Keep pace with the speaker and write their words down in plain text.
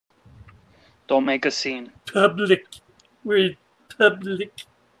Don't make a scene. Public. We're public.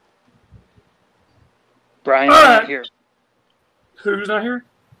 Brian's not here. Who's not here?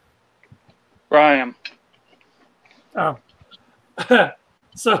 Brian. Oh.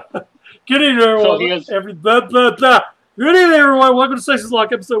 So, good evening, everyone. Good evening, everyone. Welcome to Stasis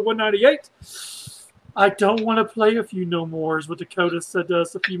Lock, episode 198. I don't want to play A Few No More, is what Dakota said to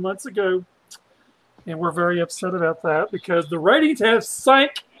us a few months ago. And we're very upset about that because the ratings have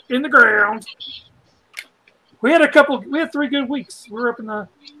sank in the ground. We had 3 good weeks. We were up in the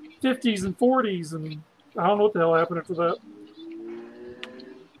 50s and 40s, and I don't know what the hell happened after that.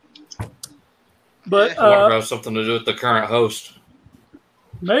 But I wonder if it has something to do with the current host.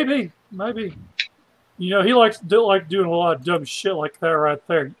 Maybe. You know, he likes doing a lot of dumb shit like that right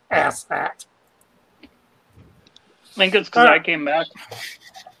there. You ass hat. I think it's because I came back.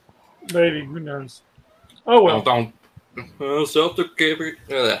 Maybe. Who knows? Oh, well. Don't.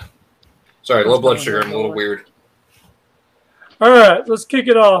 Sorry, low blood sugar. I'm a little weird. All right, let's kick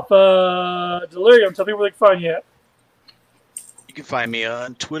it off. Delirium, tell me where they can find you at. You can find me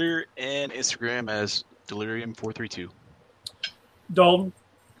on Twitter and Instagram as Delirium432. Dalton.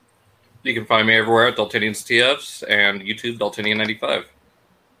 You can find me everywhere at Daltonian's TFs and YouTube Daltonian95.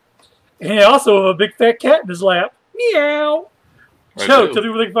 And he also have a big fat cat in his lap. Meow. Joe, tell me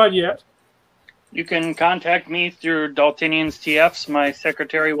where they can find you at. You can contact me through Daltonian's TFs. My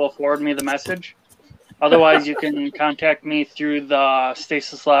secretary will forward me the message. Otherwise, you can contact me through the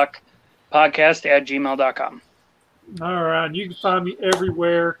Stasis Lock podcast at gmail.com. All right. You can find me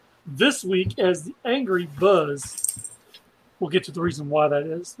everywhere this week as the Angry Buzz. We'll get to the reason why that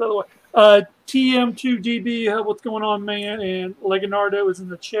is. By the way, TM2DB, what's going on, man? And Leonardo is in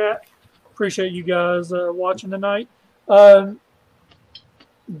the chat. Appreciate you guys watching tonight.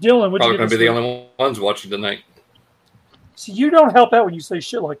 Dylan, what you Probably going to be the only ones watching tonight. See, you don't help out when you say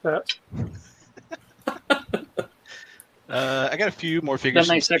shit like that. I got a few more figures.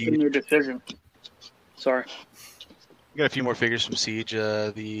 Then they second your decision. Sorry. I got a few more figures from Siege.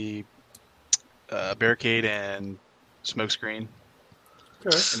 The Barricade and Smokescreen.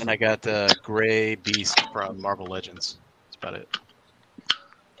 Okay. And then I got Gray Beast from Marvel Legends. That's about it.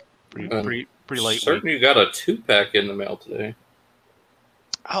 Pretty lightweight. Certain you got a 2-pack in the mail today.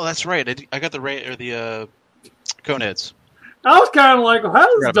 Oh, that's right. I got the Coneheads. I was kind of like,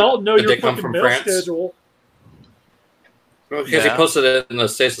 how does Dalton know your fucking mail schedule? Well, because he posted it in the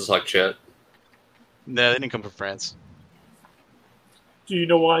Stasis Lock chat. No, they didn't come from France. Do you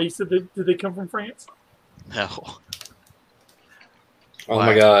know why he said did they come from France? No. Oh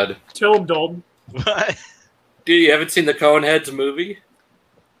my god. Tell him, Dalton. What? Dude, you haven't seen the Coneheads movie?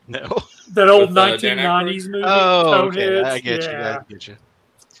 No. That old 1990s movie? Oh, okay. Coneheads? I get you.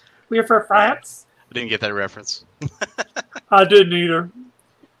 We're for France? I didn't get that reference. I didn't either.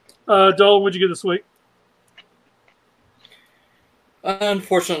 Dalton, what'd you get this week?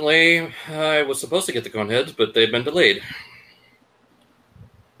 Unfortunately, I was supposed to get the Coneheads, but they've been delayed.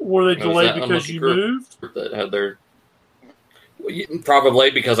 Were they delayed because you moved? That had their... Probably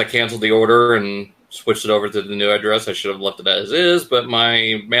because I canceled the order and switched it over to the new address. I should have left it as is, but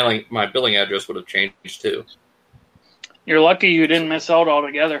my billing address would have changed too. You're lucky you didn't miss out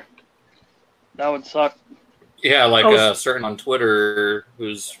altogether. That would suck. Yeah, like certain on Twitter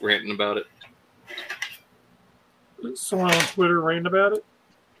who's ranting about it. Someone on Twitter ranting about it?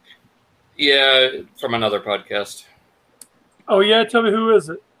 Yeah, from another podcast. Oh, yeah? Tell me, who is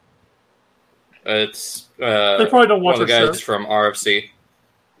it? It's they probably don't watch one of the our guys show. from RFC.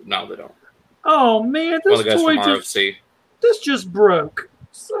 No, they don't. Oh, man, One this of the guys toy from RFC. this just broke.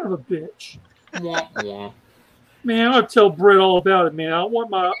 Son of a bitch. Wah, wah. Man, I'm going to tell Britt all about it, man. I want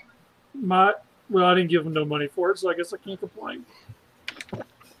my well, I didn't give him no money for it, so I guess I can't complain.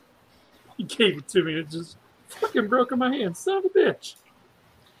 He gave it to me. It just fucking broke in my hand. Son of a bitch.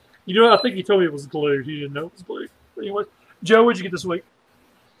 You know, I think he told me it was glued. He didn't know it was glued. But anyway, Joe, what'd you get this week?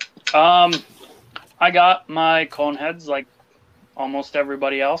 I got my Coneheads like almost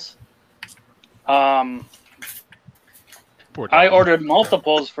everybody else. I ordered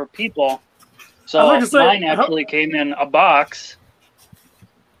multiples for people. So mine actually came in a box.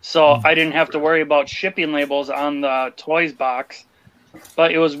 So I didn't have to worry about shipping labels on the toys box.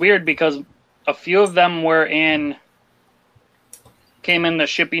 But it was weird because a few of them came in the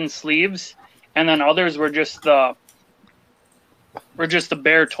shipping sleeves, and then others were just the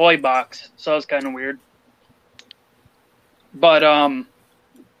bare toy box. So it was kind of weird. But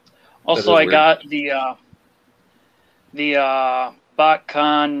also I got the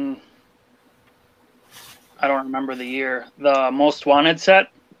BotCon, I don't remember the year, the Most Wanted set.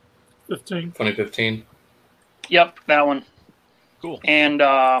 2015. Yep, that one. Cool. And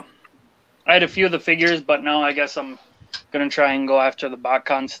I had a few of the figures, but now I guess I'm gonna try and go after the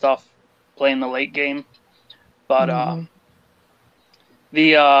BotCon stuff, playing the late game. But I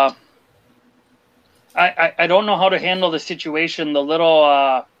don't know how to handle the situation. The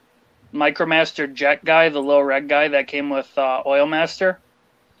little Micromaster Jet guy, the little red guy that came with Oilmaster,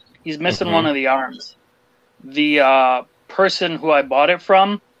 he's missing one of the arms. The person who I bought it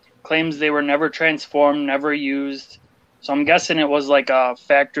from claims they were never transformed, never used. So I'm guessing it was like a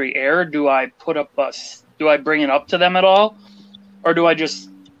factory error. Do I bring it up to them at all, or do I just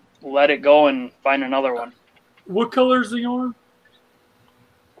let it go and find another one? What color is the arm?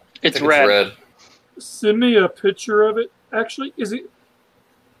 It's red. Send me a picture of it. Actually, is the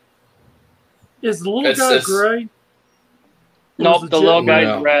little guy gray? Nope, the little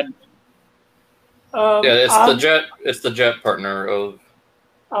guy's red. Yeah, it's the jet partner of.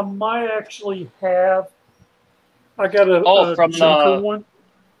 I might actually have. I got a from Junker one.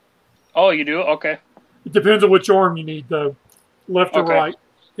 Oh, you do? Okay. It depends on which arm you need, though. Left or right.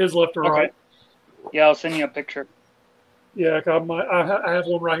 His left or right. Yeah, I'll send you a picture. Yeah, I have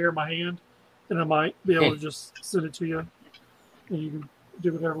one right here in my hand, and I might be able to just send it to you, and you can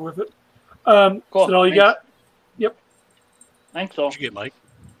do whatever with it. Cool. Is that all you got? Yep. Thanks, all. What'd you get, Mike?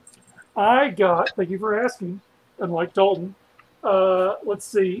 I got, thank you for asking, unlike Dalton. Let's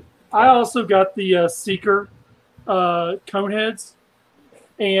see. I also got the Seeker cone heads,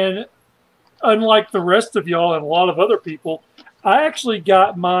 and unlike the rest of y'all and a lot of other people, I actually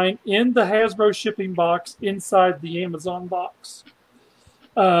got mine in the Hasbro shipping box inside the Amazon box.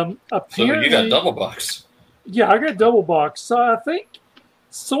 So you got double box. Yeah, I got double box. So I think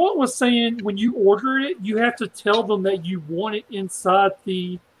someone was saying when you order it, you have to tell them that you want it inside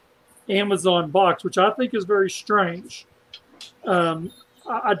the Amazon box, which I think is very strange.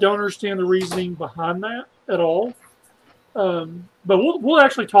 I don't understand the reasoning behind that at all. But we'll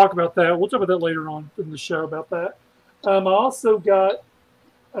actually talk about that. We'll talk about that later on in the show about that. I also got,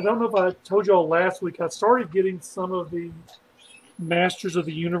 I don't know if I told y'all last week, I started getting some of the Masters of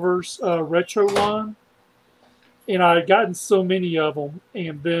the Universe retro line. And I had gotten so many of them.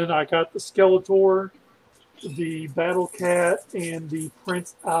 And then I got the Skeletor, the Battle Cat, and the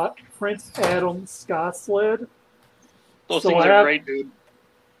Prince Adam Sky Sled. Those things are great, dude.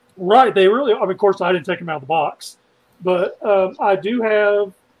 Right. They really, of course, I didn't take them out of the box. But I do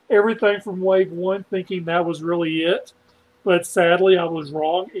have everything from Wave 1 thinking that was really it. But sadly, I was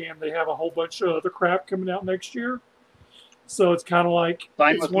wrong, and they have a whole bunch of other crap coming out next year. So it's kind of like...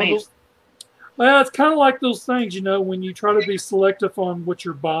 Fine with me. Well, it's kind of like those things, when you try to be selective on what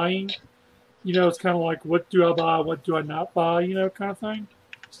you're buying. It's kind of like, what do I buy, what do I not buy, kind of thing.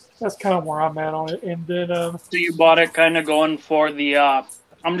 That's kind of where I'm at on it. And then... so you bought it kind of going for the...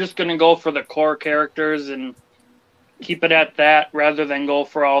 I'm just going to go for the core characters and keep it at that rather than go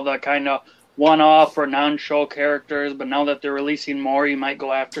for all the kind of one-off or non-show characters. But now that they're releasing more, you might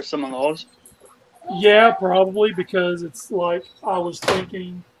go after some of those. Yeah, probably, because it's like I was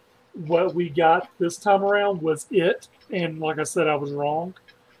thinking what we got this time around was it. And like I said, I was wrong.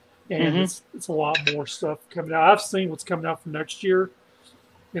 And it's a lot more stuff coming out. I've seen what's coming out for next year.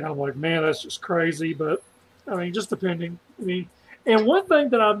 And I'm like, man, that's just crazy. But, just depending. And one thing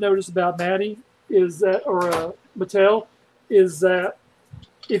that I've noticed about Maddie is that, or Mattel, is that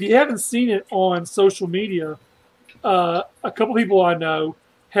if you haven't seen it on social media, a couple people I know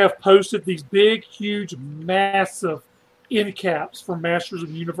have posted these big, huge, massive end caps for Masters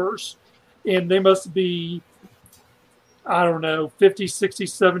of the Universe. And they must be, I don't know, 50, 60,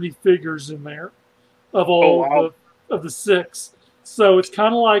 70 figures in there of all of the 6. So it's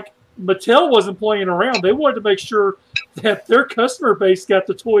kind of like Mattel wasn't playing around. They wanted to make sure that their customer base got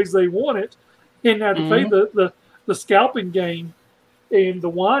the toys they wanted and had to pay the scalping game and the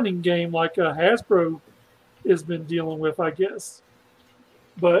winding game like Hasbro has been dealing with, I guess.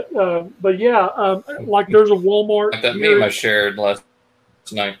 But yeah, like there's a Walmart. Like that meme I shared last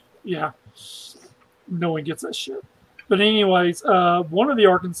night. Yeah. No one gets that shit. But anyways, one of the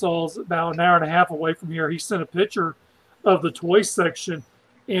Arkansas is about an hour and a half away from here. He sent a picture of the toy section,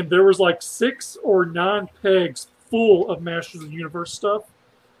 and there was like 6 or 9 pegs full of Masters of the Universe stuff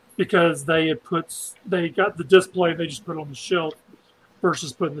because they got the display and they just put it on the shelf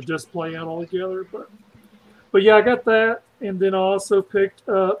versus putting the display out all together. But yeah, I got that, and then I also picked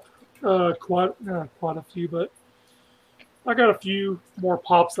up quite a few, but I got a few more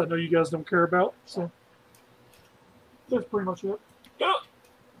pops that I know you guys don't care about. So that's pretty much it.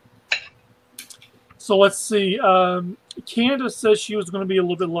 So let's see. Candace says she was going to be a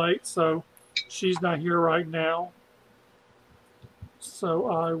little bit late, so she's not here right now. So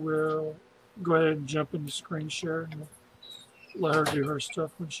I will go ahead and jump into screen share and let her do her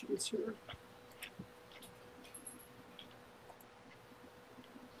stuff when she gets here.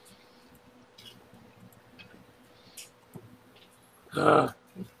 This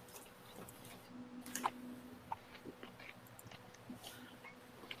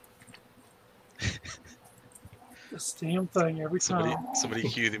damn thing every time. Somebody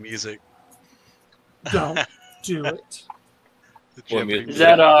cue the music. Don't do it. Is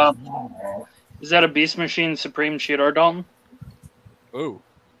that a Beast Machine Supreme Cheetor, Dalton? Oh.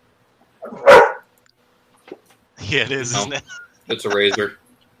 Yeah, it is, isn't it? It's a razor.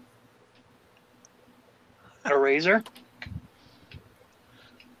 A razor?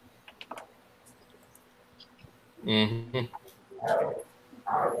 Mm-hmm.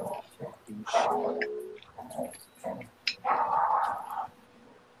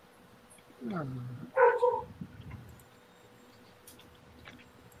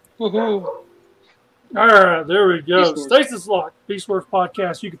 Woohoo! All right, there we go. Stasis Lock, Beast Wars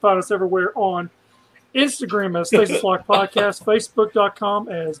Podcast. You can find us everywhere on Instagram as Stasis Lock Podcast, Facebook.com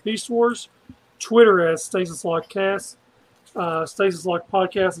as Beast Wars, Twitter as Stasis Lock Cast, Stasis Lock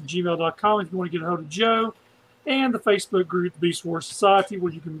Podcast at gmail.com if you want to get a hold of Joe, and the Facebook group, Beast Wars Society,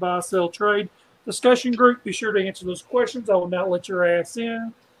 where you can buy, sell, trade. Discussion group, be sure to answer those questions. I will not let your ass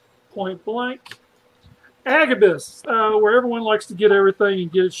in. Point blank. Agabus, where everyone likes to get everything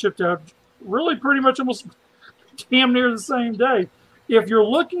and get it shipped out really pretty much almost damn near the same day. If you're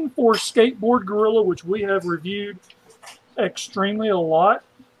looking for Skateboard Gorilla, which we have reviewed extremely a lot,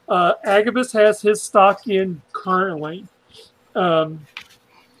 Agabus has his stock in currently. Haney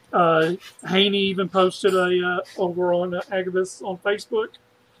even posted over on Agabus on Facebook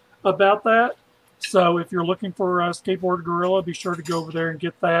about that. So if you're looking for Skateboard Gorilla, be sure to go over there and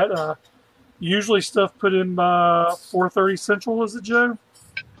get that. Usually stuff put in by 4:30 Central, is it, Joe?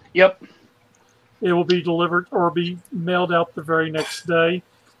 Yep. It will be delivered or be mailed out the very next day.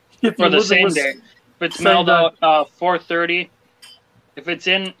 Or the same day. If it's mailed out 4:30, if it's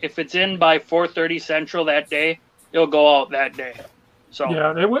in by 4:30 Central that day, it'll go out that day. So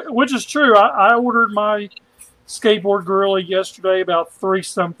yeah, which is true. I ordered my Skateboard Gorilla yesterday about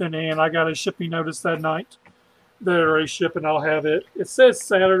 3-something, and I got a shipping notice that night. They're already shipping. I'll have it. It says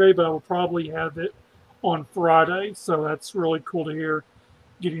Saturday, but I will probably have it on Friday. So that's really cool to hear.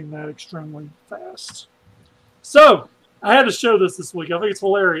 Getting that extremely fast. So I had to show this week. I think it's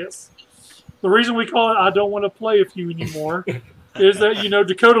hilarious. The reason we call it "I Don't Want to Play With You Anymore" is that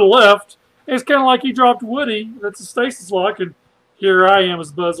Dakota left. It's kind of like he dropped Woody. That's a stasis lock, and here I am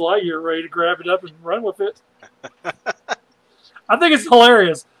as Buzz Lightyear, ready to grab it up and run with it. I think it's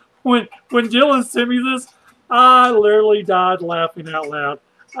hilarious. When Dylan sent me this, I literally died laughing out loud.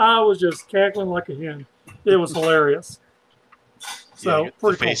 I was just cackling like a hen. It was hilarious. So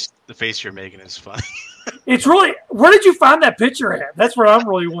the face you're making is funny. It's really. Where did you find that picture at? That's what I'm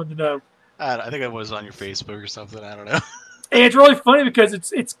really wanting to know. I think it was on your Facebook or something. I don't know. And it's really funny because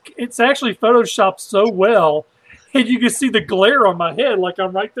it's actually photoshopped so well, and you can see the glare on my head like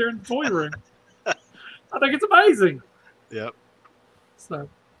I'm right there in the toy room. I think it's amazing. Yep. So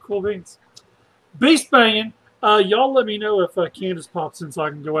cool beans. Beast banging. Y'all let me know if Candace pops in so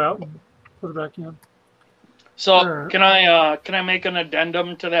I can go out and put it back in. So can I make an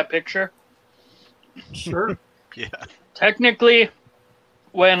addendum to that picture? Sure. Yeah. Technically,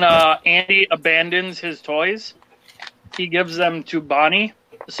 when Andy abandons his toys, he gives them to Bonnie.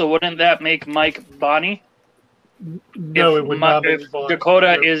 So wouldn't that make Mike Bonnie? No, it would not. If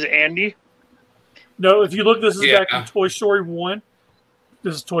Dakota is Andy. No, if you look, this is back in Toy Story 1.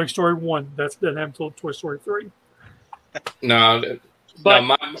 This is Toy Story 1. That's been until Toy Story 3. No, but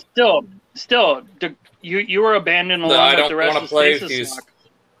still, you were abandoned along with the rest of the Stasis Lock.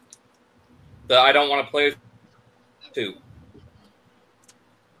 I don't want to play too.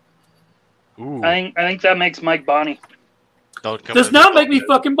 Ooh. I think that makes Mike Bonnie. Does not make me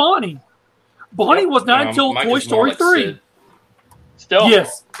fucking Bonnie. Bonnie was not until Toy Story 3. Sid. Still,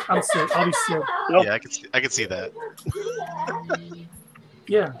 yes, I'm Sid. I'll be Sid. Yeah, I can see that.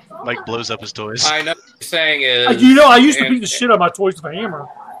 Yeah. Mike blows up his toys. I know what you're saying is... I used to beat the shit out of my toys with a hammer.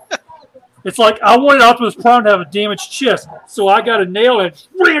 It's like I wanted Optimus Prime to have a damaged chest, so I got a nail and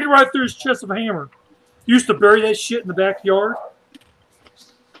ran it right through his chest with a hammer. Used to bury that shit in the backyard.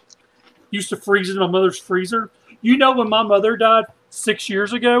 Used to freeze it in my mother's freezer. You know, when my mother died 6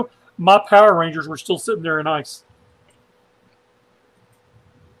 years ago, my Power Rangers were still sitting there in ice.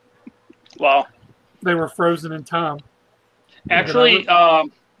 Wow. They were frozen in time. Actually,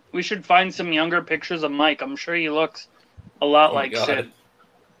 we should find some younger pictures of Mike. I'm sure he looks a lot like Sid.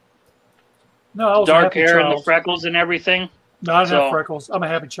 No, I was dark hair and the freckles and everything. No, I don't have freckles. I'm a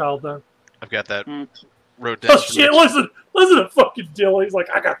happy child, though. I've got that wrote down. Oh, shit, listen to fucking Dylan. He's like,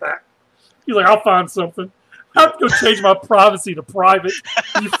 I got that. He's like, I'll find something. I have to go change my privacy to private.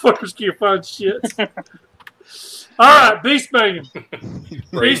 You fuckers can't find shit. All right, Beast Banging.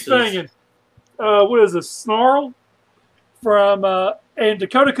 Beast Banging. What is this? Snarl from and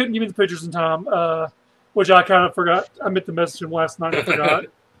Dakota couldn't give me the pictures in time, which I kind of forgot. I meant to message him last night. I forgot.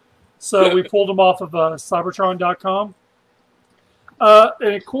 So we pulled them off of Cybertron.com.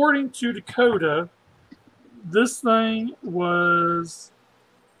 And according to Dakota, this thing was.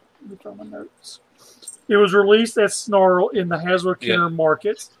 Let me find my notes. It was released as Snarl in the Hasbro Kenner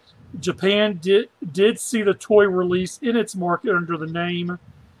market. Japan did see the toy release in its market under the name.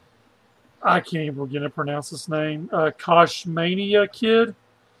 I can't even begin to pronounce this name. Koshmania Kid.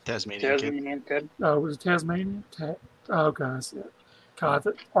 Tasmanian Kid. Oh, was it Tasmania? Oh, guys. Yeah. God,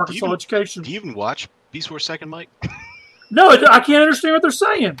 Arkansas Education. Do you even watch Beast Wars Second, Mike? No, I can't understand what they're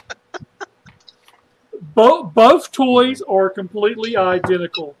saying. Both toys are completely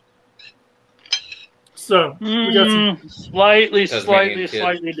identical. So, we got some slightly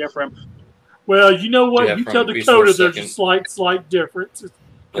different. Well, you know what? You tell Dakota there's a slight difference.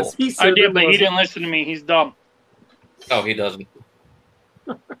 Cool. I did, but he didn't listen to me. He's dumb. No, he doesn't.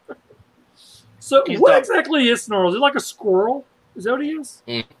 So, what exactly is Snarl? Is it like a squirrel? Is that what he is?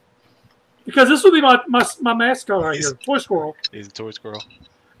 Because this would be my mascot right here. Toy squirrel. He's a toy squirrel.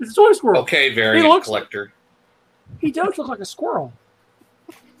 He's a toy squirrel. Okay, variant collector. He does look like a squirrel.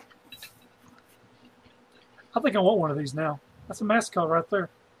 I think I want one of these now. That's a mascot right there.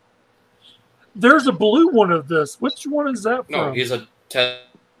 There's a blue one of this. Which one is that from? No, he's a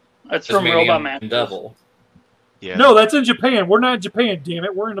That's from Robot Man. Devil. Yeah. No, that's in Japan. We're not in Japan, damn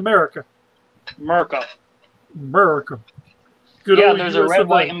it. We're in America. America. Good there's a red,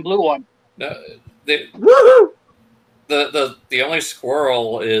 white, and blue one. Woohoo! The only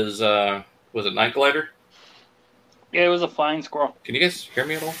squirrel is was it Night Glider? Yeah, it was a flying squirrel. Can you guys hear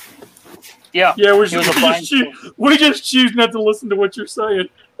me at all? Yeah. Yeah, we just choose not to listen to what you're saying.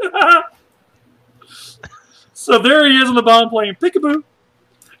 So there he is on the bottom playing Peekaboo.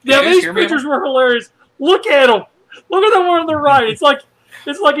 Yeah, these pictures were hilarious. Look at him. Look at the one on the right. It's like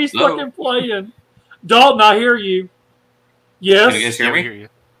he's fucking playing. Dalton, I hear you. Yes. Can you guys hear me?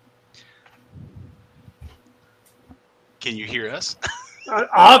 Can you hear us?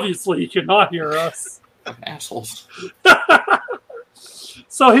 Obviously, you cannot hear us. Assholes.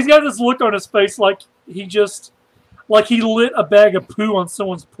 So he's got this look on his face like he lit a bag of poo on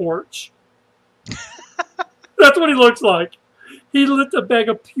someone's porch. That's what he looks like. He lit a bag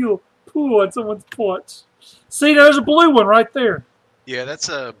of poo on someone's porch. See, there's a blue one right there. Yeah, that's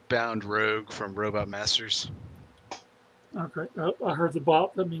a Bound Rogue from Robot Masters. Okay, I heard the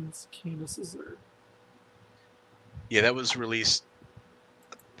bop. That means Candace is there. Yeah, that was released,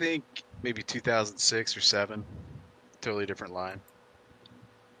 I think, maybe 2006 or 7. Totally different line.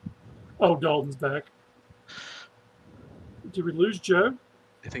 Oh, Dalton's back. Did we lose Joe?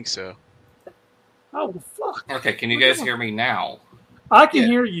 I think so. Oh, well, fuck. Okay, can you guys hear me now? I can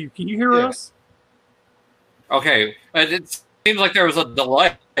hear you. Can you hear us? Okay, it seems like there was a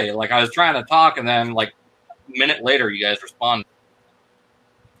delay. Like, I was trying to talk, and then, like, a minute later, you guys responded.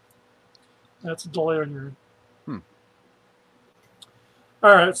 That's a delay on your end.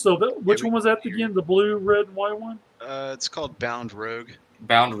 All right, so which one was that again? The blue, red, and white one? It's called Bound Rogue.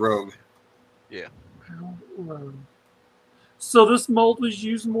 Bound Rogue. Yeah. Bound Rogue. So this mold is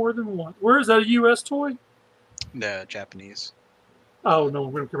used more than once. Where is that, a U.S. toy? No, Japanese. Oh, no,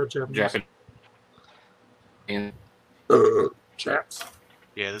 we're going to cover Japanese. And Chaps.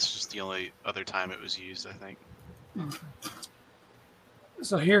 Yeah, this was the only other time it was used, I think. Okay.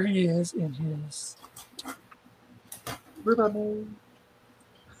 So here he is in his... Robot Man.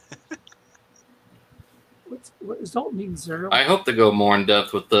 What is Dalton eating cereal? I hope to go more in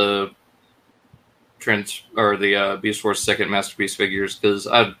depth with the the Beast Wars Second Masterpiece figures, because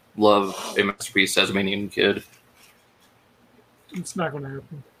I love a Masterpiece Tasmanian Kid. It's not going to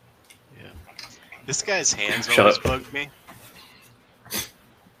happen. Yeah, this guy's hands always bugged me.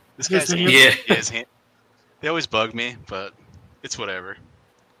 This guy's hands, his hand, they always bug me, but it's whatever.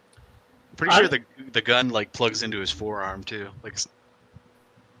 I'm pretty sure the gun like plugs into his forearm too. Like it's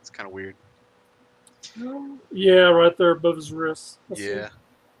kind of weird. Yeah, right there above his wrist. Yeah.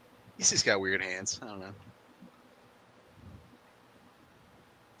 He's just got weird hands. I don't know.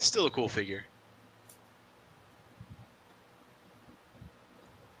 Still a cool figure.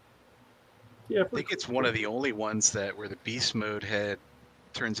 Yeah, I think it's one of the only ones where the beast mode head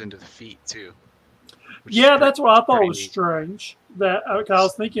turns into the feet too. Yeah, that's what I thought was strange. That I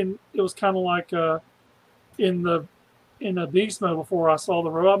was thinking it was kind of like in the beast mode before I saw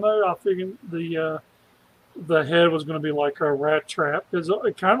the robot mode. I figured the head was going to be like a rat trap, because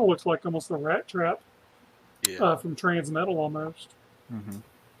it kind of looks like almost a rat trap from Transmetal almost. Mm-hmm.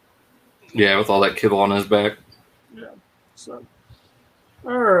 Yeah, with all that kibble on his back. Yeah. So,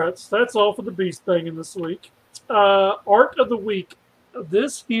 all right. So that's all for the Beast Banging this week. Art of the week.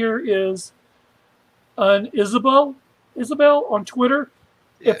 This here is an Isabel on Twitter.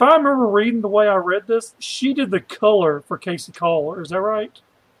 Yeah. If I remember reading the way I read this, she did the color for Casey Caller. Is that right?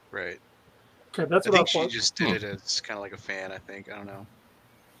 Right. Okay, that's what I thought. She just did it as kind of like a fan. I think. I don't know.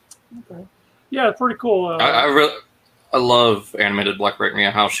 Okay. Yeah, it's pretty cool. I love animated Black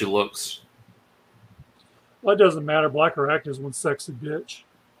Arachnia, how she looks. Well, it doesn't matter. Black Arachnia is one sexy bitch.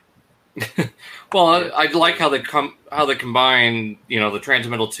 Well, I like how they combine, the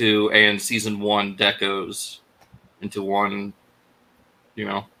Transmetal 2 and Season 1 decos into one,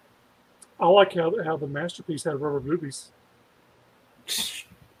 I like how the Masterpiece had rubber boobies.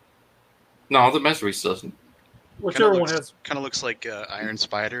 No, the Masterpiece doesn't. Whichever one has. Kind of looks like Iron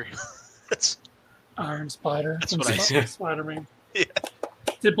Spider. Iron Spider. That's what I said. Spider-Man. Yeah.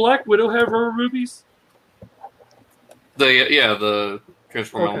 Did Black Widow have rubber boobies? The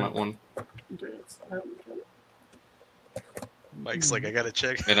Transform Element one. Okay. Mike's like, I gotta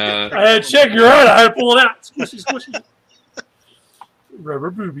check. And, I had to check. You're right. I had to pull it out. Squishy.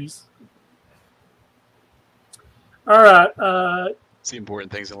 Rubber boobies. All right. It's the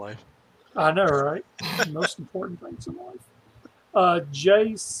important things in life. I know, right? The most important things in life.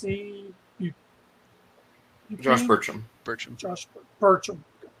 J.C. Josh Burcham. Josh Burcham.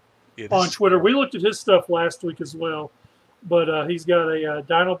 Yeah, on Twitter. We looked at his stuff last week as well. But he's got a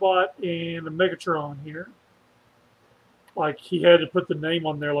Dinobot and a Megatron here. Like, he had to put the name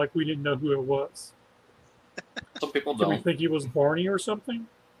on there like we didn't know who it was. Some people Did don't. we think he was Barney or something?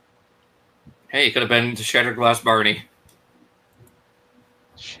 Hey, it could have been the Shattered Glass Barney.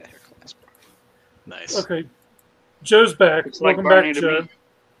 Shattered Glass Barney. Nice. Okay. Joe's back. Welcome back, Joe.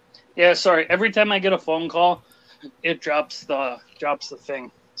 Yeah, sorry. Every time I get a phone call, it drops the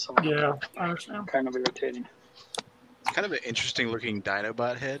thing. So yeah, I understand. Kind of irritating. It's kind of an interesting looking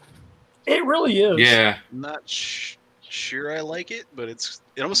Dinobot head. It really is. Yeah. I'm not sure I like it, but it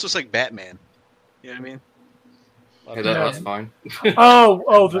almost looks like Batman. You know what I mean? Hey, that's fine.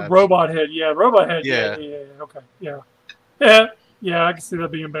 oh, the robot head. Yeah, robot head. Yeah. Okay. Yeah, I can see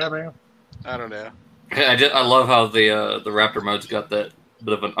that being Batman. I don't know. I love how the Raptor mode's got that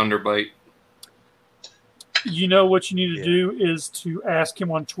bit of an underbite. You know what you need to do is to ask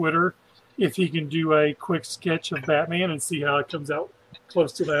him on Twitter if he can do a quick sketch of Batman and see how it comes out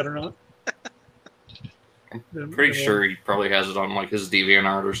close to that or not. I'm pretty sure he probably has it on like his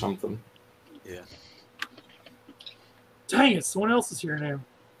DeviantArt or something. Yeah. Dang it! Someone else is here now.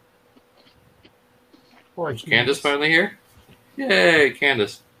 Boy, is Candace finally here? Yay,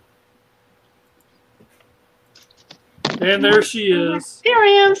 Candace! And there she is. Here I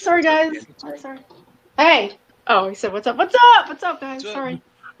am. Sorry, guys. I'm sorry. Hey. Oh, he said, "What's up? What's up? What's up, guys?" Sorry.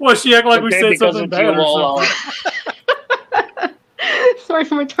 Well, she acted like we said something bad or something. Sorry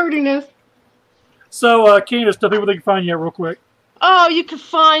for my tardiness. So, Candace, tell people they can find you real quick. Oh, you can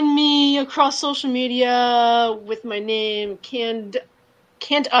find me across social media with my name, Cand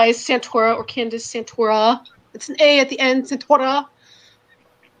Ice Santora or Candace Santora. It's an A at the end, Santora.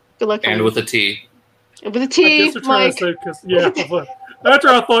 Good luck. And with a T. And with a T, I guess Mike. Say, after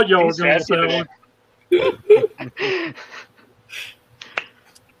I thought y'all were going with that one.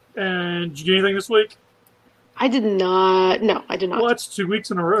 And did you get anything this week? I did not. No, I did not. Well, that's 2 weeks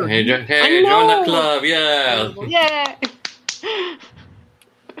in a row. Hey, join the club, yeah. Yeah.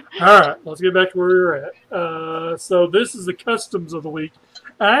 All right, let's get back to where we were at. So this is the customs of the week.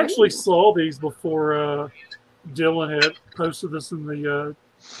 I actually saw these before Dylan had posted this in the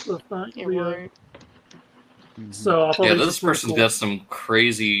thing. So I thought this person's got some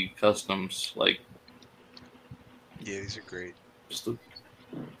crazy customs. Like, yeah, these are great.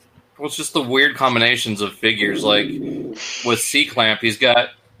 It's just the weird combinations of figures. Like with C-Clamp, he's got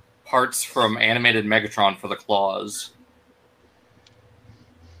parts from animated Megatron for the claws.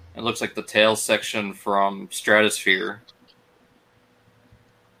 It looks like the tail section from Stratosphere.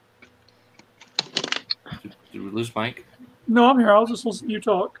 Did we lose Mike? No, I'm here. I was just listening to you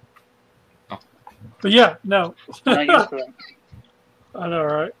talk. Oh. But yeah, no. Not used to that. I know,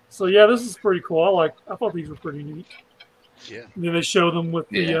 right? So yeah, this is pretty cool. I thought these were pretty neat. Yeah. And then they show them with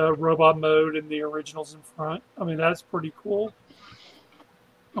the robot mode and the originals in front. I mean, that's pretty cool.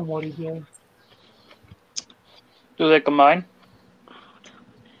 On what he did. Do they combine?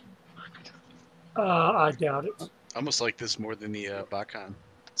 I doubt it. I almost like this more than the Bakan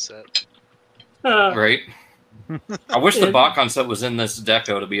set. Right. I wish the Bakan set was in this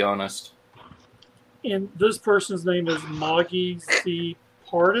deco, to be honest. And this person's name is Moggy C.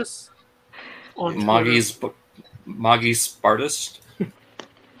 Pardis. On Moggy Spartist.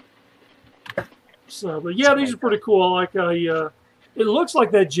 So, but yeah, these are pretty cool. I like it looks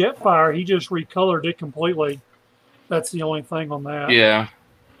like that Jetfire. He just recolored it completely. That's the only thing on that. Yeah.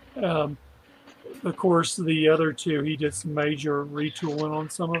 Of course, the other two, he did some major retooling on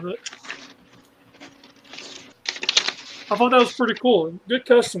some of it. I thought that was pretty cool. Good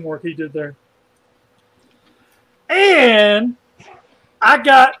custom work he did there. And I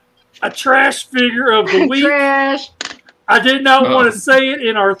got a trash figure of the week. Trash. I did not want to say it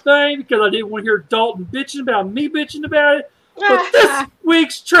in our thing because I didn't want to hear Dalton bitching about me bitching about it. But this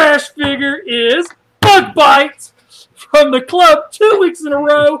week's trash figure is Bug Bites from the club 2 weeks in a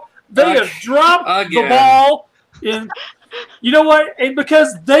row. They have dropped the ball. You know what? And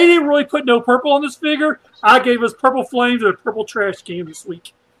because they didn't really put no purple on this figure, I gave us Purple Flames and a purple trash can this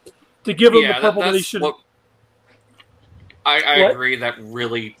week to give them the purple that he should have. I agree. That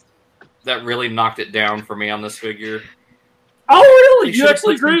really knocked it down for me on this figure. Oh, really? You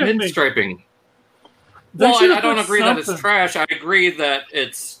actually agree with me? Striping. Well, I don't agree that it's trash. I agree that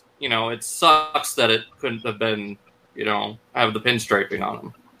it's, it sucks that it couldn't have been, have the pinstriping on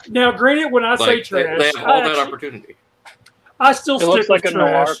them. Now, granted, when I say trash, they have all that opportunity. I still stick with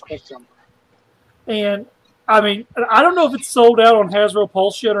trash. And, I mean, I don't know if it's sold out on Hasbro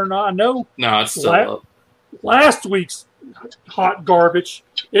Pulse yet or not. I know. No, it's still up. Last week's hot garbage,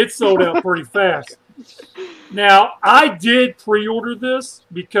 it sold out pretty fast. Now, I did pre-order this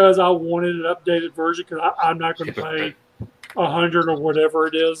because I wanted an updated version because I'm not going to pay $100 or whatever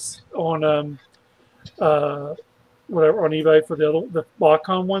it is on whatever on eBay for the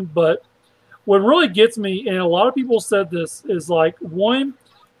Botcon one. But what really gets me, and a lot of people said this, is like one,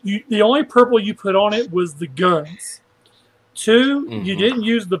 the only purple you put on it was the guns. Two, you didn't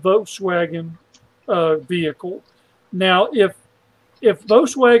use the Volkswagen vehicle. Now, if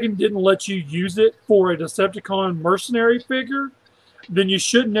Volkswagen didn't let you use it for a Decepticon mercenary figure, then you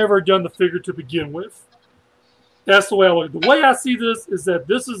should never have done the figure to begin with. That's the way I look. The way I see this is that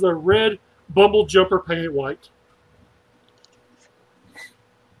this is a red Bumble Jumper painted white.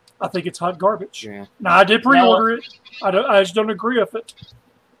 I think it's hot garbage. Yeah. Now, I did pre-order it. I just don't agree with it.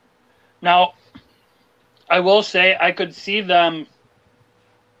 Now, I will say I could see them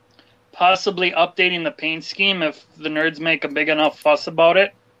possibly updating the paint scheme if the nerds make a big enough fuss about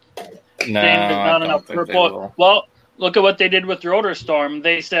it. No, I don't think they will. Well, look at what they did with Rotorstorm.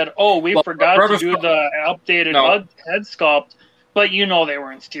 They said, we forgot to do the updated head sculpt, but they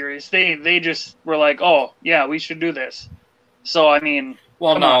weren't serious. They just were like, we should do this. So, I mean...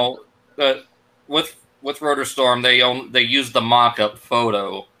 Well, no. With Rotorstorm, they used the mock-up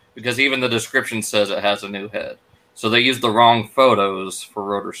photo because even the description says it has a new head. So they used the wrong photos for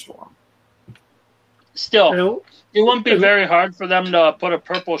Rotorstorm. Still, it wouldn't be very hard for them to put a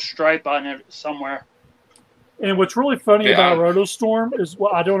purple stripe on it somewhere. And what's really funny about Rotostorm is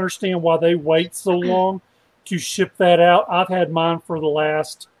I don't understand why they wait so long to ship that out. I've had mine for the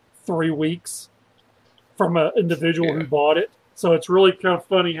last 3 weeks from an individual who bought it. So it's really kind of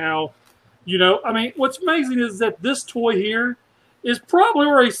funny how, what's amazing is that this toy here is probably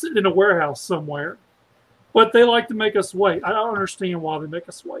already sitting in a warehouse somewhere. But they like to make us wait. I don't understand why they make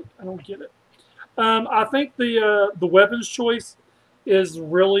us wait. I don't get it. I think the weapons choice is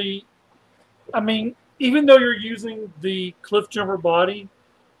really, even though you're using the Cliff Jumper body,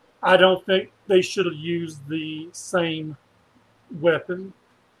 I don't think they should have used the same weapon.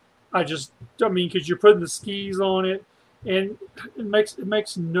 because you're putting the skis on it, and it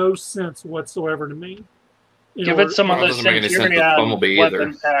makes no sense whatsoever to me. Give it some of the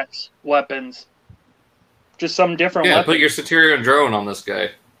Centurion weapons. Just some different weapons. Put your Centurion drone on this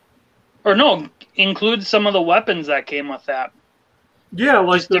guy. Or no, include some of the weapons that came with that. Yeah,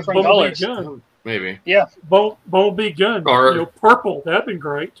 like the Bumblebee gun. Maybe. Yeah. Bumblebee gun. Or purple. That'd be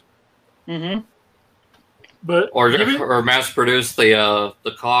great. Mm-hmm. But or mass produce the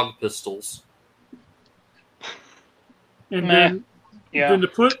COG pistols. And then to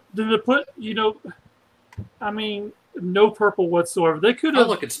put no purple whatsoever. They could have. Oh,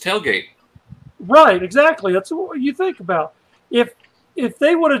 look, it's tailgate. Right, exactly. That's what you think about. If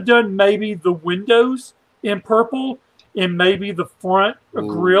they would have done maybe the windows in purple and maybe the front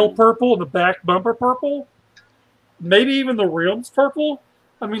grill purple and the back bumper purple, maybe even the rims purple,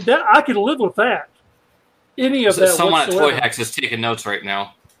 that I could live with that. Any of that someone whatsoever. at Toy Hacks is taking notes right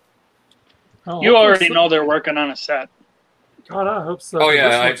now. You already know they're working on a set. God, I hope so. Oh,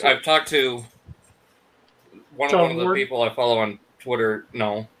 yeah, I've talked to one of the people I follow on Twitter.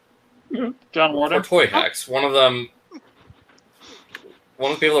 No. John Warden? For Toy Hacks. One of the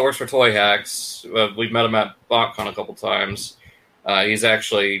people that works for Toy Hacks, we've met him at BotCon a couple times. He's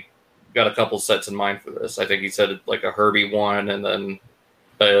actually got a couple sets in mind for this. I think he said like a Herbie one and then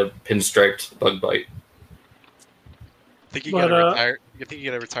a pinstriped bug bite. I think you gotta retire. You think you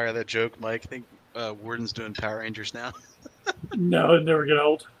gotta retire that joke, Mike? I think Warden's doing Power Rangers now. No, it never get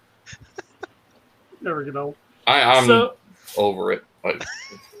old. Never get old. I'm over it.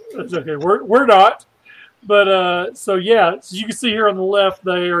 That's okay. We're not. But so you can see here on the left,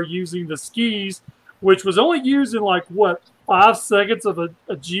 they are using the skis, which was only used in 5 seconds of a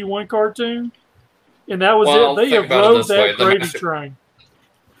G1 cartoon, and that was it. They have rode that gravy train.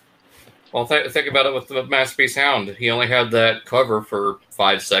 Well, think about it with the Masterpiece Hound. He only had that cover for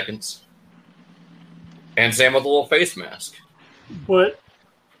 5 seconds, and same with the little face mask. But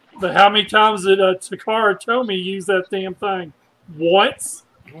how many times did Takara Tomy use that damn thing? Once?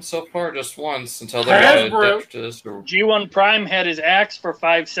 Well, so far, just once until they got adapted to this. G1 Prime had his axe for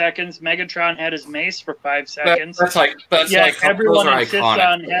 5 seconds. Megatron had his mace for 5 seconds. That's everyone insists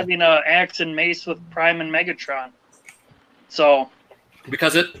on having an axe and mace with Prime and Megatron. So,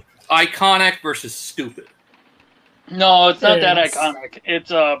 because it's iconic versus stupid. No, it's not that iconic.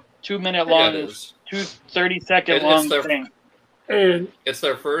 It's a 2-minute long, 30-second long thing. And it's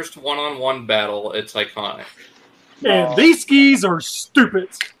their first one-on-one battle. It's iconic. And these skis are stupid.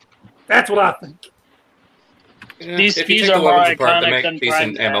 That's what I think. Yeah, these skis are more iconic than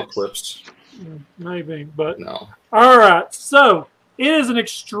decent ammo clips. Maybe, but no. All right, so it is an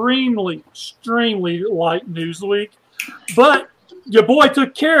extremely light news week, but your boy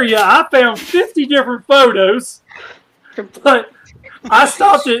took care of you. I found 50 different photos, but I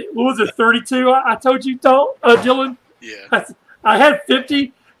stopped at, what was it, 32? I told you, Dylan? Yeah. I had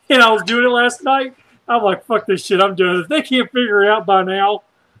 50, and I was doing it last night. I'm like, fuck this shit, I'm doing it. If they can't figure it out by now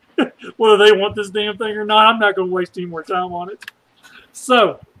whether they want this damn thing or not, I'm not going to waste any more time on it.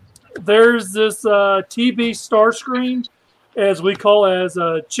 So, there's this TB star screen, as we call it, as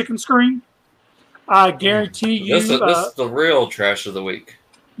a chicken screen. I guarantee you... This is the real trash of the week.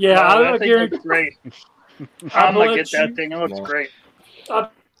 Yeah, I guarantee... It's great. I'm going to get that thing. It looks great. I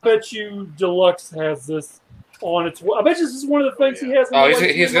bet you Deluxe has this on its... I bet this is one of the things he has.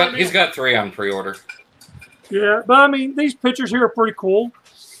 He's got 3 on pre-order. Yeah, but I mean, these pictures here are pretty cool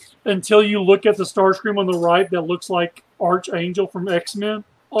until you look at the Starscream on the right that looks like Archangel from X-Men,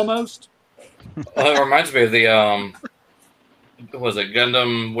 almost. Well, it reminds me of the, was it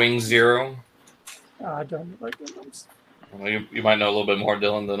Gundam Wing Zero? I don't like Gundams. Well, you might know a little bit more,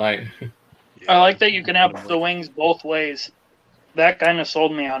 Dylan, than I. I like that you can have the wings both ways. That kind of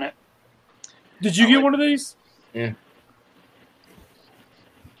sold me on it. Did you get one of these? Yeah.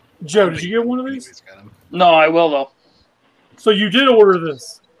 Joe, did you get one of these? No, I will, though. So you did order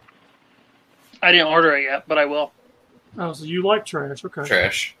this? I didn't order it yet, but I will. Oh, so you like trash. Okay.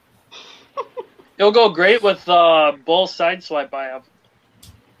 Trash. It'll go great with Bull Sideswipe I have.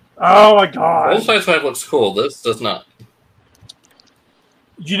 Oh, my God. Bull Sideswipe looks cool. This does not.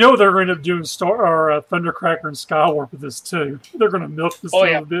 You know they're going to end up doing Thundercracker and Skywarp with this, too. They're going to milk this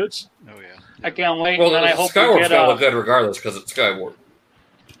son of a bitch. Oh, yeah. I can't wait. Well, and I hope Skywarp's going to look good regardless because it's Skywarp.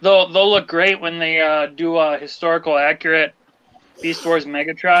 They'll look great when they do a historical accurate Beast Wars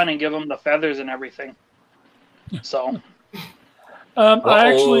Megatron and give them the feathers and everything. So, I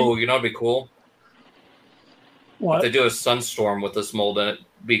actually, you know, it'd be cool. What? If they do a Sunstorm with this mold in it,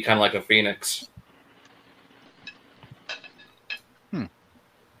 be kind of like a Phoenix. I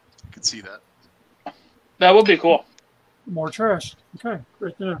could see that. That would be cool. More trash. Okay,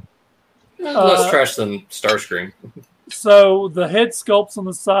 right there. Less trash than Starscream. So the head sculpts on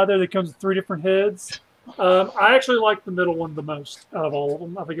the side there, that comes with 3 different heads. I actually like the middle one the most out of all of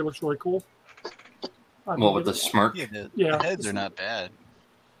them. I think it looks really cool. What, with the smirk? Yeah, the Yeah. heads are not bad.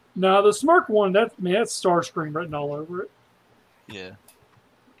 No, the smirk one, that's Starscream written all over it. Yeah.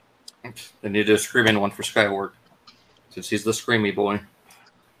 They need to scream in one for Skywarp, since he's the screamy boy.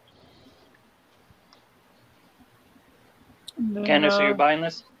 Candace, are you buying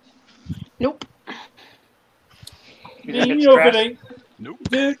this? Nope. You think you it's know trash? if it ain't, Nope.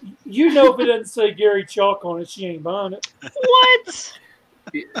 dude, you know if it doesn't say Gary Chalk on it, she ain't buying it. What?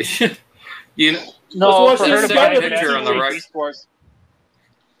 You know, No, Let's for watch her this to buy it, picture it has to on the be right. Beast Wars.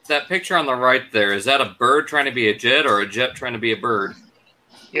 that picture on the right there, is that a bird trying to be a jet or a jet trying to be a bird?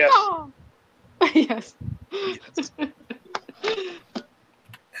 Yes. Yes. Yes.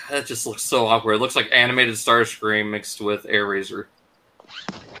 That just looks so awkward. It looks like animated Starscream mixed with Airazor.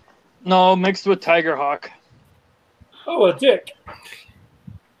 No, mixed with Tigerhawk. Oh, a dick.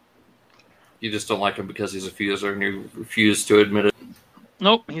 You just don't like him because he's a fuser and you refuse to admit it.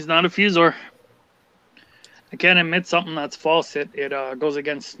 Nope, he's not a Fusor. I can't admit something that's false. It goes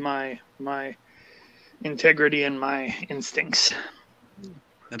against my integrity and my instincts.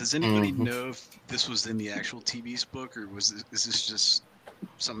 Now, does anybody know if this was in the actual TB's book, or is this just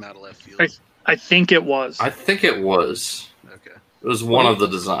something out of left field. I think it was. I think it was. Okay. It was one of the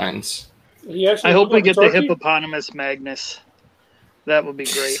designs. I hope we get the hippopotamus Magnus. That would be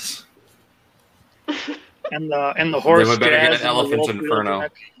great. and the horse They better Jazz get Elephant Inferno.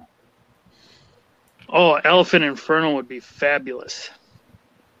 Oh, Elephant Inferno would be fabulous.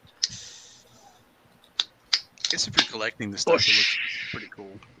 I guess if you're collecting this stuff, it looks pretty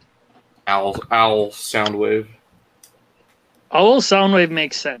cool. Owl Soundwave. Owl Soundwave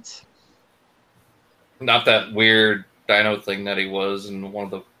makes sense. Not that weird dino thing that he was in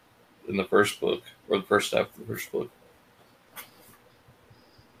the first book, or the first half of the first book.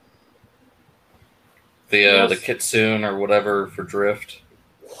 The Kitsune or whatever for Drift.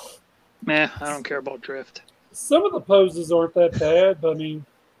 Meh, I don't care about Drift. Some of the poses aren't that bad, but I mean,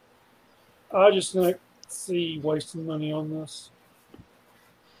 I just don't see wasting money on this.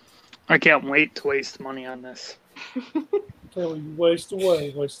 I can't wait to waste money on this. Tell you, waste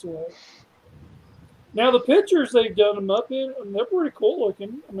away. Now the pictures they've done them up in, they're pretty cool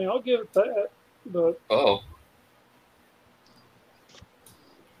looking. I mean, I'll give it that. But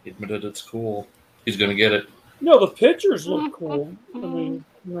He admitted it's cool. He's gonna get it. No, the pictures look cool. I mean,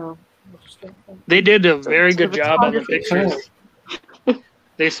 no. They did a very good job on the pictures.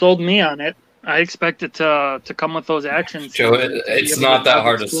 They sold me on it. I expect it to come with those actions. Joe, it's not that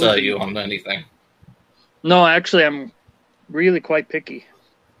hard to sell you on anything. No, actually, I'm really quite picky.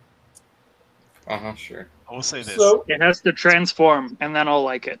 Sure. I will say this. So, it has to transform, and then I'll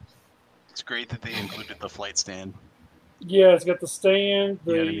like it. It's great that they included the flight stand. Yeah, it's got the stand,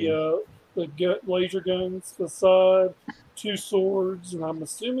 You the laser guns, the side, 2 swords, and I'm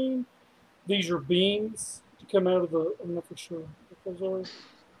assuming these are beams to come out of the. I'm not for sure what those are.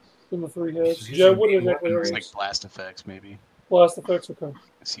 In the 3 heads. Joe, what are they? It's like blast effects, maybe. Blast effects will come.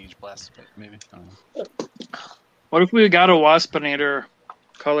 Siege blast effect, maybe. I don't know. What if we got a Waspinator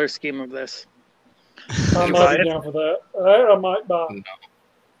color scheme of this? I might be down for that. I might buy it. No.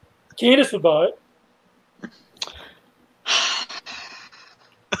 Candace would buy it.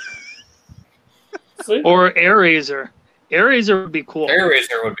 See? Or Air-Razor. Air-Razor would be cool.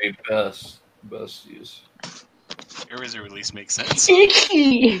 Air-Razor would be best use. Air-Razor release makes sense.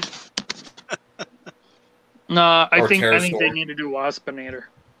 Icky. No, I think Pterosaur. they need to do Waspinator.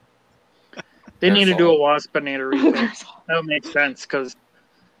 They need to do a Waspinator repair. That would make sense, because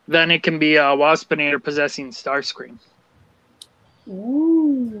then it can be a Waspinator possessing Starscream.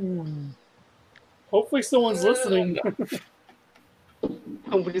 Ooh. Hopefully someone's listening.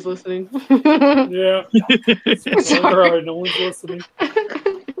 Nobody's listening. Yeah. All right, no one's listening.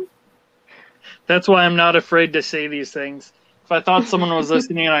 That's why I'm not afraid to say these things. If I thought someone was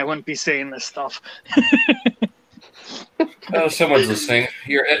listening, I wouldn't be saying this stuff. Oh, someone's listening.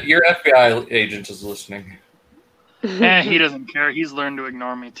 Your FBI agent is listening. He doesn't care. He's learned to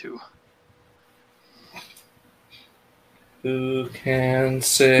ignore me, too. Who can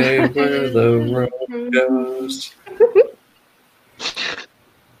say where the road goes?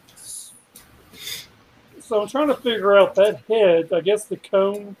 So I'm trying to figure out that head. I guess the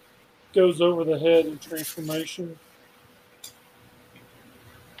cone goes over the head in transformation.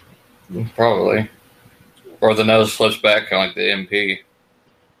 Probably. Or the nose flips back, kind of like the MP.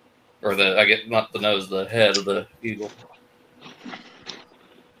 Or not the nose, the head of the eagle.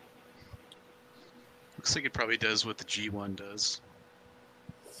 Looks like it probably does what the G1 does.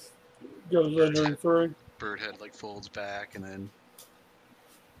 Goes under and through. Bird head folds back and then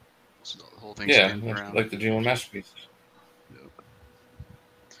so the whole thing Yeah, around. like the G1 masterpiece. Yep.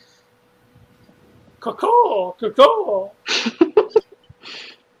 Caw-caw!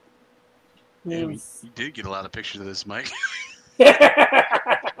 You did get a lot of pictures of this, Mike. I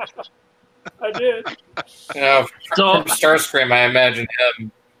did. From Starscream, I imagine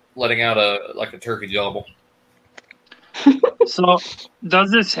him letting out a turkey gobble. So,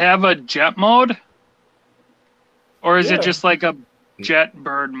 does this have a jet mode? Or is it just like a jet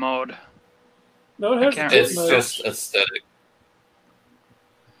bird mode? No, it has a jet It's mode. just aesthetic.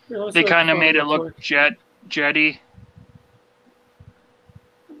 They kind of made it look jetty.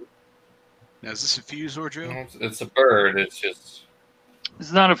 Now, is this a Fusor, Joe? It's a bird. It's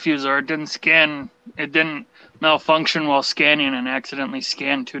not a Fusor. It didn't scan. It didn't malfunction while scanning and accidentally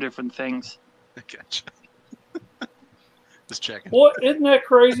scanned 2 different things. I gotcha. Just checking. Well, isn't that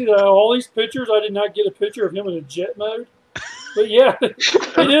crazy that all these pictures, I did not get a picture of him in a jet mode? But yeah,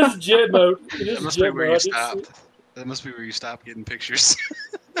 it is jet mode. That must be where you stopped. That must be where you stopped getting pictures.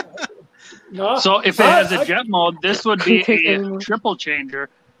 No, so if it has a jet mode, this would be a triple changer.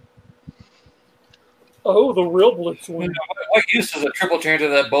 Oh, the real Blitzwing. What use is a triple changer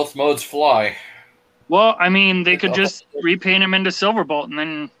that both modes fly? Well, I mean, they could just repaint him into Silverbolt,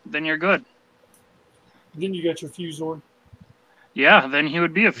 and then you're good. Then you got your Fuzor. Yeah, then he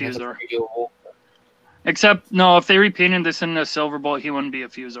would be a Fuzor. Except, no, if they repainted this into Silverbolt, he wouldn't be a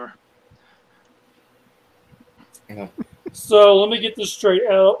Fuzor. Yeah. So let me get this straight.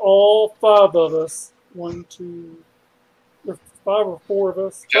 Out of all 5 of us, 1, 2, or 5 or 4 of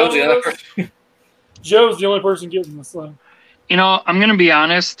us. Joe's the other person. Joe's the only person getting this thing. You know, I'm going to be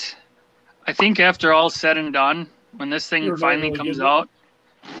honest. I think after all said and done, when this thing finally comes out,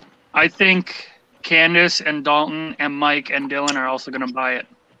 I think Candace and Dalton and Mike and Dylan are also going to buy it.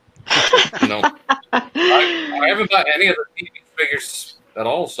 No. I haven't bought any of the TV figures at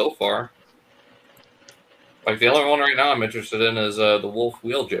all so far. Like, the only one right now I'm interested in is the Wolf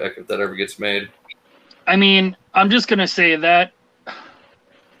Wheeljack, if that ever gets made. I mean, I'm just going to say that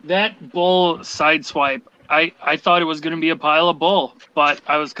Bull Sideswipe, I thought it was going to be a pile of bull, but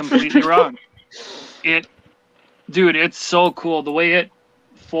I was completely wrong. Dude, it's so cool. The way it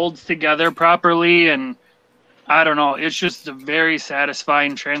folds together properly, and I don't know, it's just a very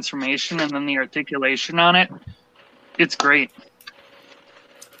satisfying transformation, and then the articulation on it, it's great.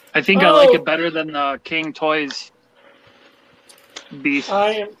 I think I like it better than the King Toys Beast.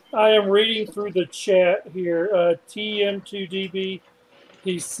 I am reading through the chat here. TM2DB,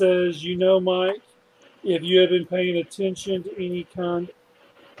 he says, Mike, if you have been paying attention to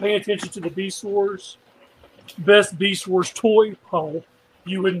the Beast Wars, best Beast Wars toy poll,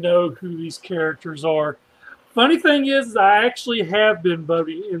 you would know who these characters are. Funny thing is, I actually have been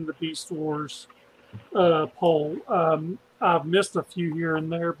voting in the Beast Wars poll. I've missed a few here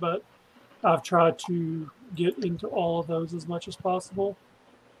and there, but I've tried to get into all of those as much as possible.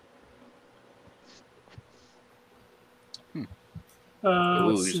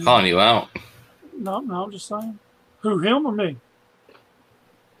 Ooh, he's calling you out. No, I'm just saying. Who, him or me?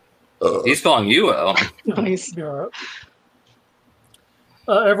 He's calling you out. Nice.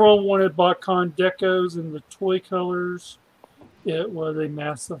 Everyone wanted BotCon decos in the toy colors. It was a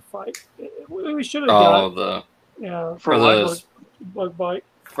massive fight. We should have got bug bite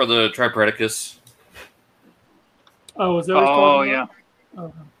for the Tripredicus. Oh, is that what you're talking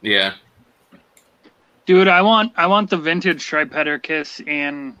about? Yeah. Dude, I want the vintage Tripedicus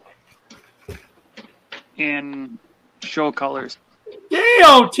in show colors.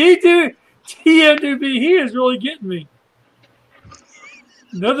 Damn, TMDB, he is really getting me.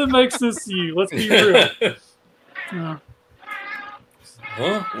 Nothing makes sense to you. Let's be real.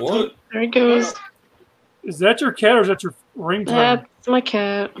 Huh? What? There he goes. Is that your cat or is that your ringtone? That's my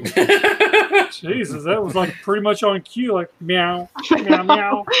cat. Jesus, that was like pretty much on cue, like meow, meow,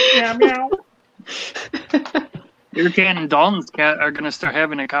 meow, meow, meow. Your cat and Dalton's cat are going to start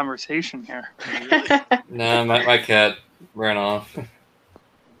having a conversation here. No, my cat ran off.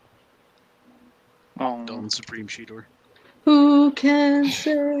 Oh. Dalton Supreme Sheetor. Who can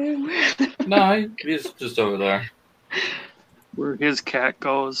say? No, he's just over there. Where his cat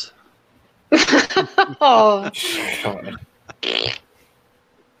goes. Oh.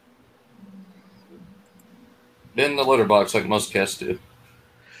 In the litter box like most cats do.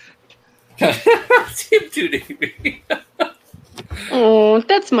 TM2DB. Oh,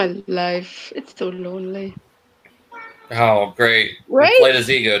 that's my life. It's so lonely. Oh, great. Right? Played his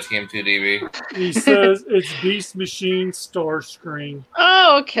ego, TM2DB. He says it's Beast Machine Starscream.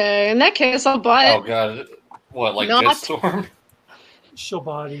 Oh, okay. In that case, I'll buy it. Oh, God. What, like Not- Jetstorm? She'll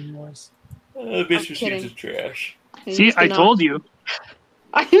buy it anyways. Beast Machines is trash. See, I told you.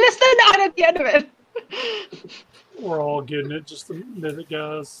 I missed the nod at the end of it. We're all getting it. Just a minute,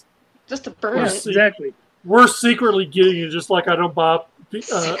 guys. Just a burn. Exactly. We're secretly getting it, just like I don't buy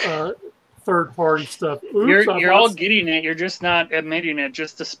third-party stuff. Oops, You're all getting it. You're just not admitting it,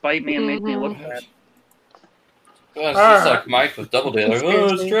 just to spite me and make me look bad. Well, it's just like Mike with Double Dare. Like,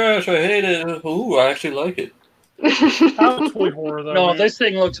 oh, it's trash. I hate it. Ooh, I actually like it. I'm a toy horror, though. No, man. this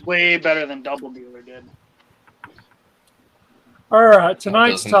thing looks way better than Double Dealer did. All right,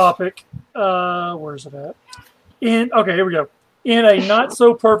 tonight's topic. Where's it at? Okay, here we go. In a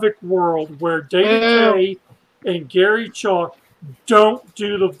not-so-perfect world where David Kay and Gary Chalk don't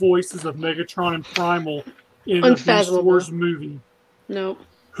do the voices of Megatron and Primal in the Beast Wars movie, Nope.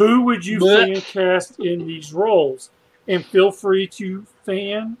 who would you fan cast in these roles? And feel free to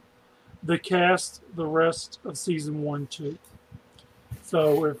fan the cast the rest of season 1 too.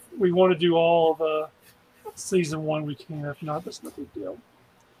 So if we want to do all of season 1, we can. If not, that's no big deal.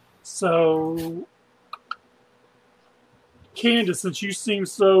 So, Candace, since you seem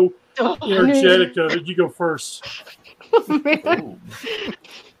so energetic of it, you go first.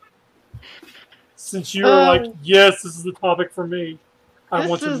 Since you were like, yes, this is the topic for me.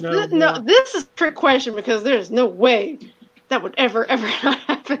 want to know. No, this is a trick question because there's no way that would ever not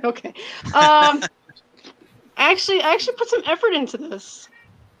happen. Okay. I actually put some effort into this.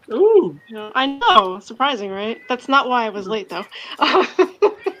 Ooh. I know. Surprising, right? That's not why I was late, though. All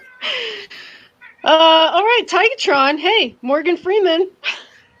right, Tigatron. Hey, Morgan Freeman.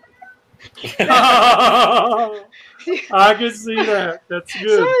 I can see that. That's good.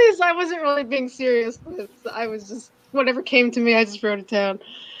 Some of these I wasn't really being serious with. I was just, whatever came to me, I just wrote it down.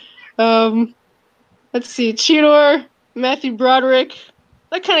 Let's see. Cheetor, Matthew Broderick.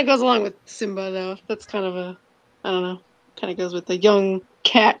 That kind of goes along with Simba, though. That's kind of a, I don't know, kind of goes with the young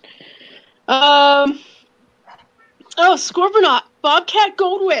cat. Scorponaut, Bobcat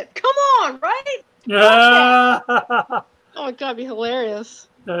Goldthwait. Come on, right? Yeah. Oh my god, it'd be hilarious.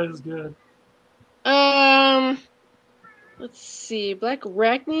 That is good. Let's see, Black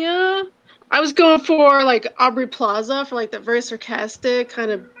Arachnia. I was going for like Aubrey Plaza for like that very sarcastic,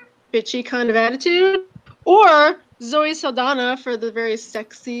 kind of bitchy kind of attitude, or Zoe Saldana for the very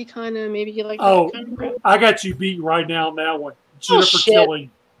sexy kind of maybe like. Oh, that kind of rap. I got you beat right now on that one. Jennifer Tilly.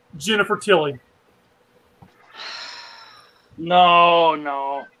 Jennifer Tilly.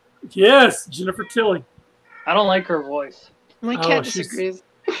 No. Yes, Jennifer Tilly. I don't like her voice. My cat disagrees.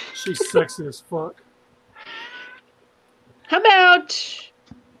 She's sexy as fuck. How about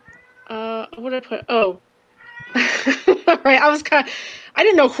what did I put? Oh. Right, I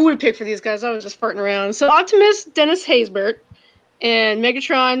didn't know who to pick for these guys. I was just farting around. So Optimus, Dennis Haysbert, and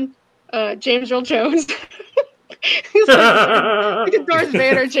Megatron, James Earl Jones. He's like Darth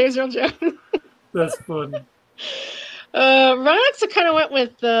Vader, James Earl Jones. That's funny. Rhinox, I kind of went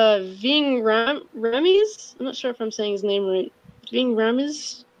with Ving Rhames. I'm not sure if I'm saying his name right. Ving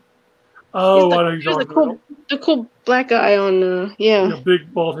Rhames. Oh, I know you're talking about. The cool black guy on, yeah. The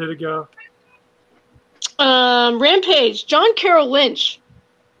big bald-headed guy. Rampage, John Carroll Lynch.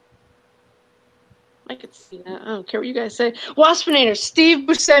 I could see that. I don't care what you guys say. Waspinator, Steve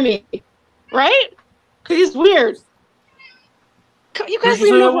Buscemi. Right? Because he's weird. You guys don't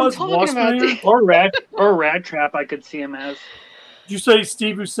even know what I'm talking about. Or Rat Trap, I could see him as. Did you say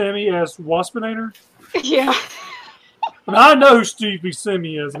Steve Buscemi as Waspinator? Yeah. I mean, I know who Steve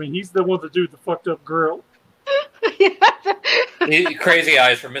Buscemi is. I mean, he's the one that do the fucked up grill. Crazy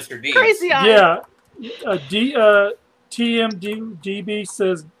Eyes from Mr. D. Crazy Eyes. Yeah. TMDB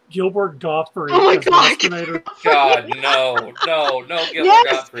says Gilbert Gottfried. Oh my god. God, no, Gilbert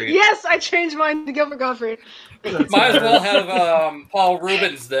Gottfried. Yes, I changed mine to Gilbert Gottfried. Might as well have Paul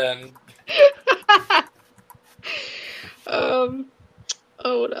Rubens then.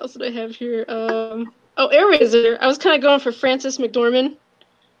 What else did I have here? Airraiser. I was kind of going for Frances McDormand,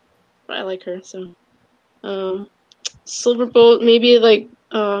 but I like her, so. Silverbolt, maybe like,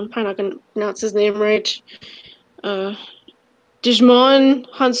 I'm probably not going to pronounce his name right. Digimon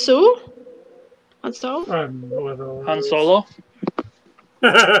Hanso? Han Solo?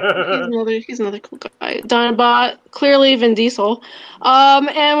 he's another cool guy. Dinobot, clearly Vin Diesel.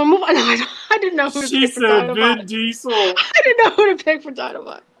 And we'll move on. No, I didn't know who to pick for Dinobot. She said Vin Diesel. I didn't know who to pick for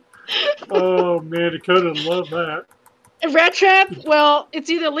Dinobot. Oh man, Dakota love that. Rat Trap, well, it's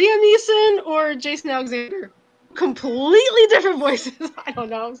either Liam Neeson or Jason Alexander. Completely different voices. I don't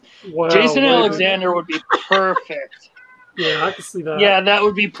know. Wow, Jason Alexander would be perfect. Yeah, I can see that. Yeah, that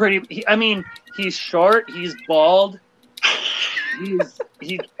would be pretty. I mean, he's short, he's bald,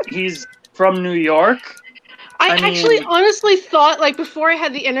 he's from New York. I actually honestly thought, like, before I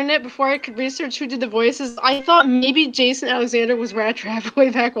had the internet, before I could research who did the voices, I thought maybe Jason Alexander was Rat Trap way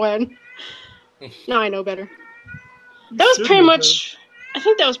back when. Now I know better. That was pretty much... I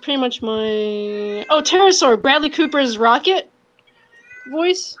think that was pretty much my... Oh, Pterosaur, Bradley Cooper's Rocket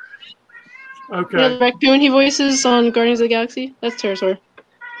voice. Okay. You know, the raccoon he voices on Guardians of the Galaxy? That's Pterosaur.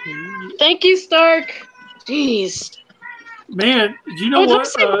 Thank you, Stark. Jeez. Man, you know what?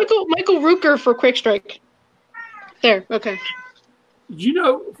 Say Michael Rooker for Quick Strike. There, okay. You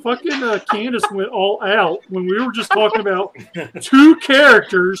know, fucking Candace went all out when we were just talking about two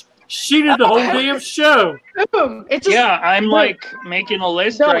characters. She did the whole damn show. Yeah, I'm like making a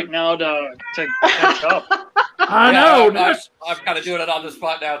list right now to catch up. I know. I'm kind of doing it on the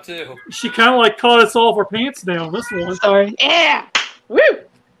spot now too. She kind of like caught us all of our pants down. This one. Sorry. Yeah. Woo.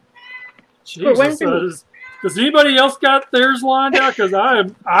 Jesus. Does anybody else got theirs lined out?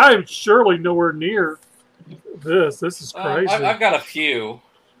 Because I'm surely nowhere near this. This is crazy. I've got a few.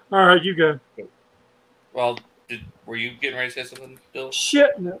 All right, you go. Well. Were you getting ready to say something, Dylan?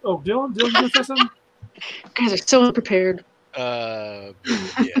 Shit. No. Oh, Dylan, you going to say something? You guys are so unprepared. Yeah,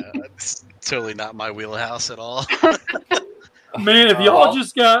 it's totally not my wheelhouse at all. Man, if y'all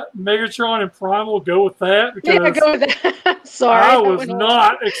just got Megatron and Primal, go with that. Because yeah, go with that. Sorry. I was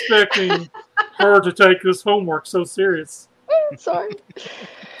not expecting her to take this homework so serious. Sorry.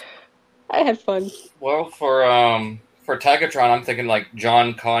 I had fun. Well, for Tigatron, I'm thinking like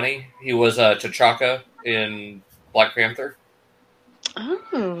John Connie. He was T'Chaka in Black Panther.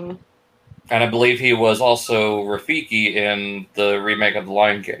 Oh. And I believe he was also Rafiki in the remake of The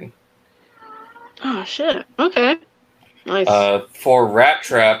Lion King. Oh, shit. Okay. Nice. For Rat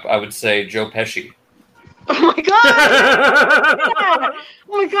Trap, I would say Joe Pesci. Oh, my God! Yeah.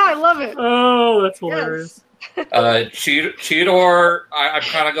 Oh, my God, I love it. Oh, that's hilarious. Yes. Cheetor, I'm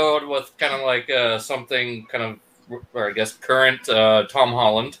kind of going with kind of like something kind of, or I guess current Tom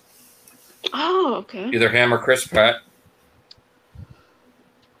Holland. Oh, okay. Either him or Chris Pratt.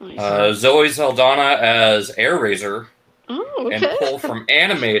 Nice. Zoe Saldana as Airazor. Oh, okay. And pull from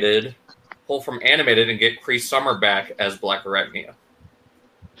animated and get Cree Summer back as Black Arachnia.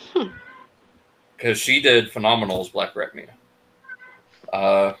 Because she did phenomenal as Black Arachnia.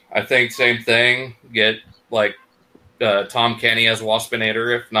 I think same thing. Get like Tom Kenny as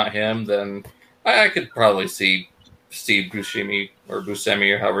Waspinator. If not him, then I could probably see Steve Buscemi or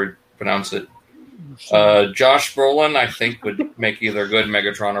Buscemi or however you pronounce it. Josh Brolin, I think, would make either good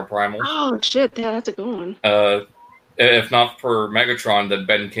Megatron or Primal. Oh, shit. Yeah, that's a good one. If not for Megatron, then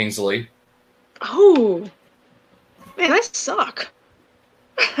Ben Kingsley. Oh. Man, I suck.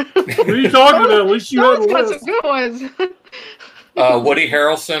 What are you talking about? At least you had a list. Some good ones. Woody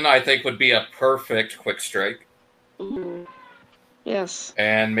Harrelson, I think, would be a perfect Quick Strike. Ooh. Yes.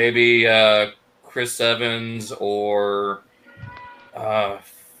 And maybe Chris Evans or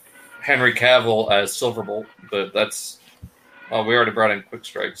Henry Cavill as Silverbolt. But that's... Well, we already brought in Quick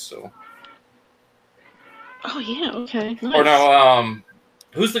Strikes, so... Oh, yeah, okay. Nice. Or no,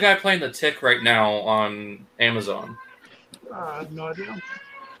 who's the guy playing the Tick right now on Amazon? I have no idea.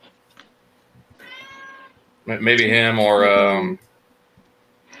 Maybe him or...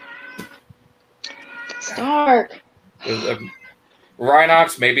 Stark.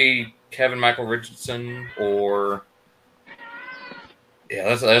 Rhinox, maybe Kevin Michael Richardson, or...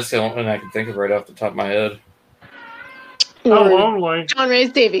 Yeah, that's the only thing I can think of right off the top of my head. Oh, only. John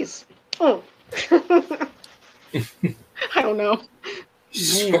Rhys Davies. Oh. I don't know.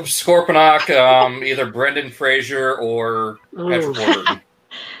 Scorponok, either Brendan Fraser or Patrick Warburton.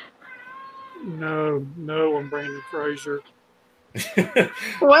 No, I'm Brandon Fraser.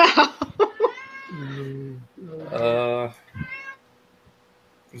 Wow.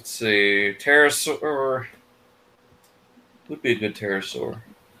 Let's see. Pterosaur would be a good Pterosaur.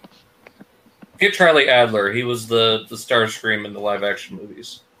 Get Charlie Adler. He was the Starscream in the live action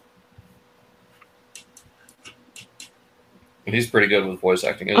movies. And he's pretty good with voice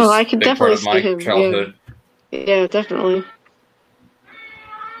acting. It was I can definitely see him. Childhood. Yeah, definitely.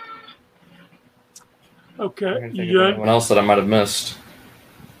 Okay. Anyone else that I might have missed?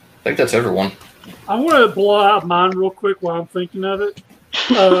 I think that's everyone. I want to blow out mine real quick while I'm thinking of it.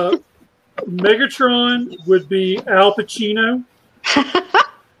 Megatron would be Al Pacino.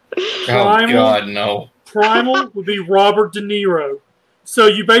 God, no. Primal would be Robert De Niro. So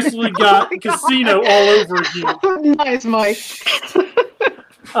you basically got Casino all over again. Nice, Mike.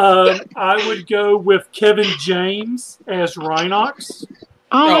 I would go with Kevin James as Rhinox.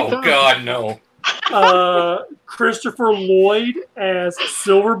 Oh God, no. Christopher Lloyd as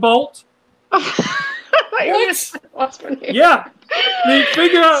Silverbolt. What's my name? Yeah. I mean,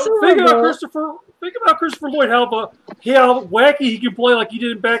 think about Christopher Lloyd, how wacky he can play like he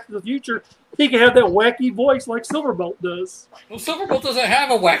did in Back to the Future. He can have that wacky voice like Silverbolt does. Well, Silverbolt doesn't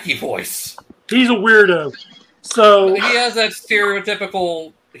have a wacky voice. He's a weirdo. So he has that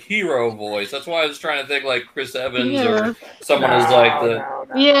stereotypical hero voice. That's why I was trying to think like Chris Evans or someone who's like the...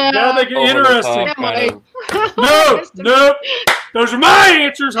 Yeah. Gotta make it interesting. No. Those are my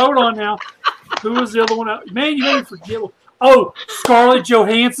answers. Hold on now. Who was the other one? Man, you made me forget. Oh, Scarlett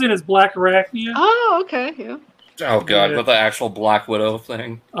Johansson is Black Arachnia. Oh, okay, yeah. Oh, God, with the actual Black Widow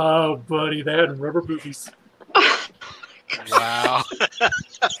thing. Oh, buddy, they had rubber boobies. Wow.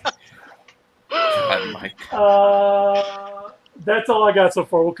 God, Mike. That's all I got so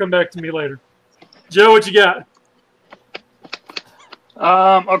far. We'll come back to me later. Joe, what you got?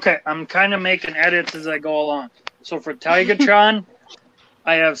 Okay, I'm kind of making edits as I go along. So for Tigatron,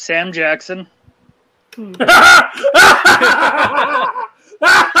 I have Sam Jackson. He'd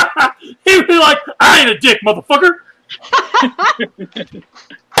be like, I ain't a dick, motherfucker.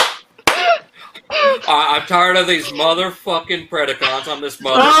 I'm tired of these motherfucking Predacons on this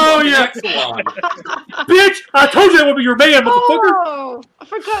motherfucking salon. Bitch, I told you that would be your man, motherfucker. Oh, I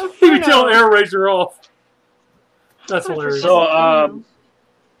forgot. He would tell Airazor off. That's hilarious. So,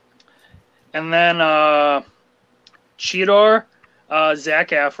 and then Cheetor, Zac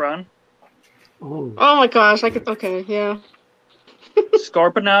Efron. Ooh. Oh my gosh! Okay, yeah.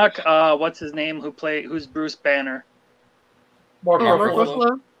 Scorponok, what's his name? Who's Bruce Banner? Mark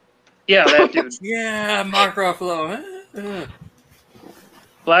Ruffalo. Yeah, that dude. Yeah, Mark Ruffalo.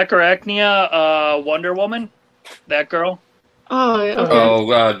 Black Arachnia, Wonder Woman. That girl. Oh,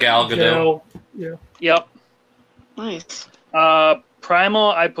 okay. Gal Gadot. Yeah. Yep. Nice.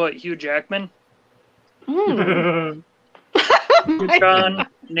 Primal, I put Hugh Jackman. Mm. John,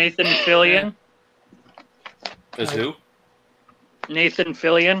 Nathan Fillion. Is who? Nathan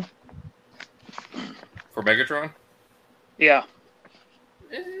Fillion. For Megatron? Yeah.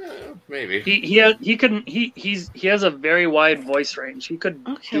 Maybe. He has a very wide voice range. He could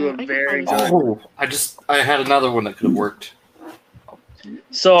do a very good. Oh, I had another one that could have worked.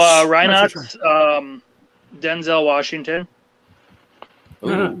 So Rhinox, Denzel Washington.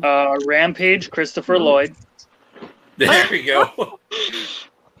 Rampage, Christopher Lloyd. There we go.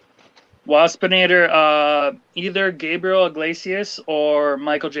 Waspinator, either Gabriel Iglesias or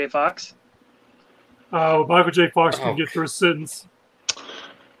Michael J. Fox. Oh, Michael J. Fox can get through a sentence.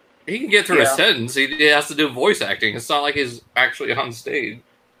 He can get through a sentence. He has to do voice acting. It's not like he's actually on stage.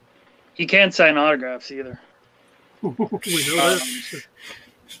 He can't sign autographs either. We know that.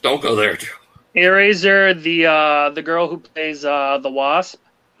 Don't go there, Joe. Eraser, the girl who plays the Wasp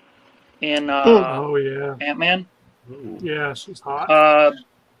in Ant-Man. Yeah, she's hot.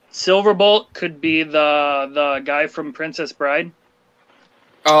 Silverbolt could be the guy from Princess Bride.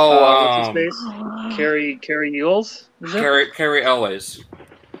 Oh, what's his face? Carrie Ewells. Carrie Elways.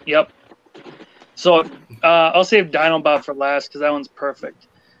 Yep. So I'll save Dinobot for last because that one's perfect.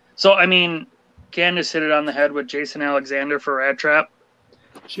 So I mean, Candace hit it on the head with Jason Alexander for Rat Trap.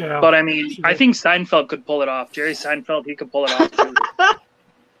 Yeah. But I mean, I think Seinfeld could pull it off. Jerry Seinfeld, he could pull it off too.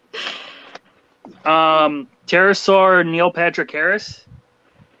 Pterosaur, Neil Patrick Harris.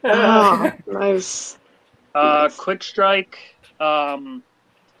 Oh, nice. Quick Strike.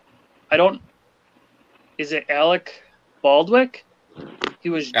 Is it Alec Baldwick? He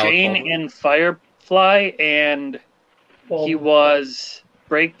was Jane in Firefly, and he was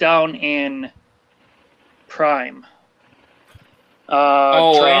Breakdown in Prime.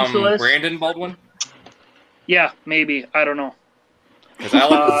 Tarantulas. Brandon Baldwin? Yeah, maybe. I don't know.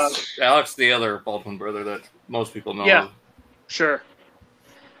 Because Alex, the other Baldwin brother that most people know. Yeah, sure.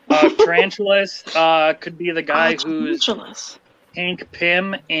 Tarantulas could be the guy who's Hank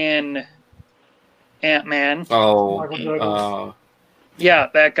Pym in Ant-Man. Yeah,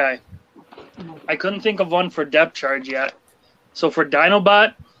 that guy. I couldn't think of one for depth charge yet. So for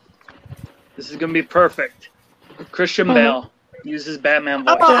Dinobot, this is going to be perfect. Christian Bale uses Batman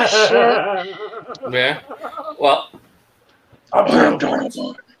voice. Oh, shit. Yeah. Well, I'm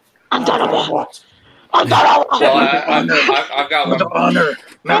Dinobot. I'm Dinobot. Well, I've got one. Honor,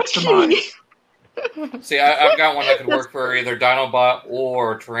 maximize. See, I've got one that could work for either Dinobot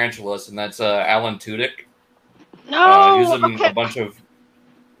or Tarantulas, and that's Alan Tudyk. No, using a bunch of.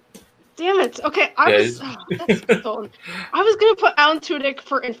 Damn it! Okay, I was gonna put Alan Tudyk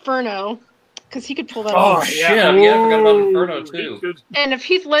for Inferno because he could pull that off. Oh shit! Yeah, I forgot about Inferno too. And if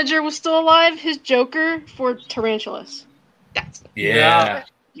Heath Ledger was still alive, his Joker for Tarantulas. That's Yep.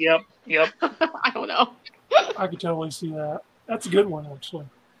 I don't know. I could totally see that. That's a good one, actually.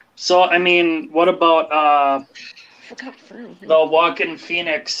 So, I mean, what about the Walking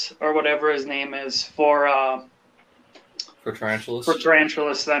Phoenix or whatever his name is for Tarantulas? For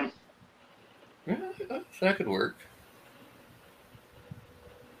Tarantulas, then. Yeah, that could work.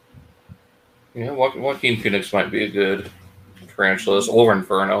 Yeah, Joaquin Phoenix might be a good Tarantulas or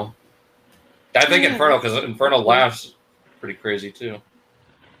Inferno. I think Inferno, because Inferno laughs pretty crazy too.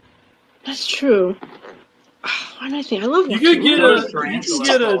 That's true. Why did I think? I love you could get a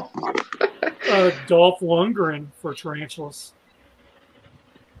Dolph Lundgren for Tarantulas.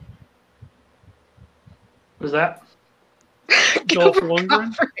 Was that? Dolph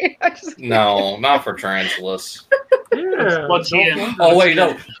Lundgren? No, not for Tarantulas. Yeah. What's he in? Oh wait,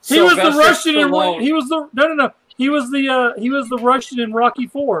 no. He was the Russian in He was the Russian in Rocky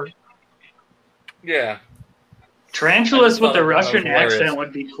IV. Yeah. Tarantulas with the Russian accent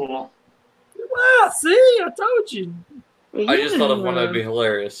would be cool. Well, see, I told you. I just thought of one that'd be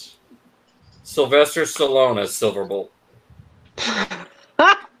hilarious. Sylvester Stallone as Silverbolt.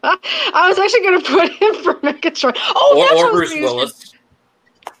 I was actually going to put him for Megatron. Oh, or Bruce Willis.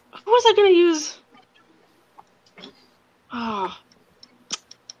 Who was I going to use? Oh,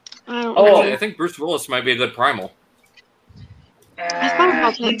 I don't know. I think Bruce Willis might be a good Primal.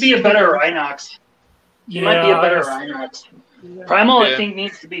 He'd be a better Rhinox. He might be a better Rhinox. Yeah. Primal, I think,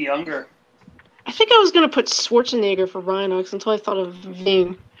 needs to be younger. I think I was going to put Schwarzenegger for Rhinox until I thought of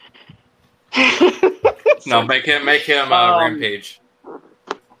Ving. No, make him Rampage.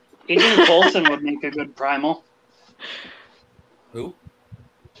 Agent Coulson would make a good Primal. Who?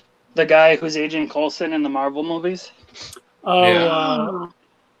 The guy who's Agent Coulson in the Marvel movies.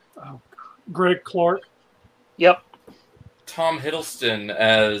 Greg Clark. Yep. Tom Hiddleston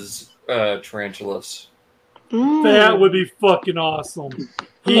as Tarantulas. That would be fucking awesome.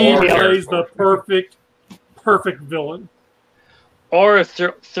 He plays the perfect villain. Or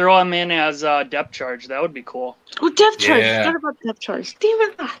throw him in as Depth Charge. That would be cool. Oh, Depth Charge. I forgot about Depth Charge. Damn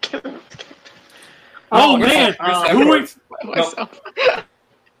it. I can't remember. Oh, man.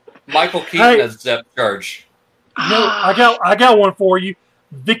 Michael Keaton as Depth Charge. No, I got one for you.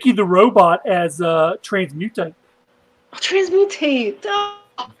 Vicky the Robot as Transmutate. Transmutate. Oh.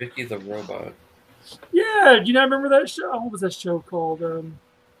 Vicky the Robot. Yeah, do you not remember that show? What was that show called?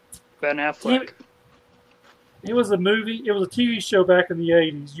 Ben Affleck. It was a movie. It was a TV show back in the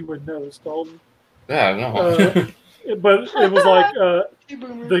 80s. You wouldn't know. It's called. Yeah, no. But it was like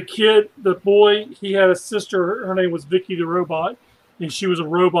the boy, he had a sister. Her name was Vicky the Robot. And she was a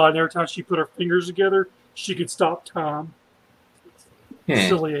robot. And every time she put her fingers together, she could stop time.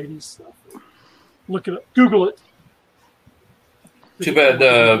 Silly 80s stuff. Look it up. Google it. Too bad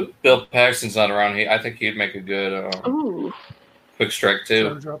Bill Paxton's not around. I think he'd make a good Quick Strike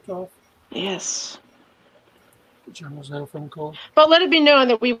too. Dropped off. Yes. The General's had a phone call. But let it be known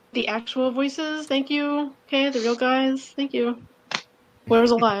that we the actual voices. Thank you. Okay, the real guys. Thank you.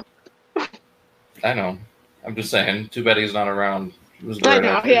 Whoever's alive. I know. I'm just saying. Too bad he's not around. I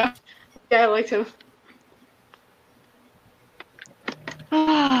know. Yeah. Yeah, I liked him.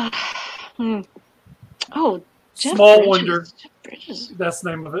 Oh, Jeff Small Bridges. Wonder. Jeff Bridges. That's the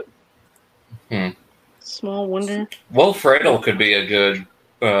name of it. Small Wonder. Will Friedle could be a good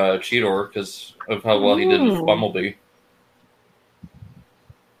Cheetor because of how well he did with Bumblebee.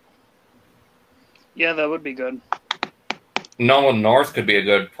 Yeah, that would be good. Nolan North could be a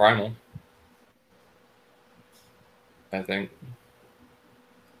good Primal. I think.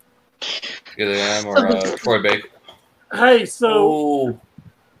 Either him or Troy Baker. Hey, so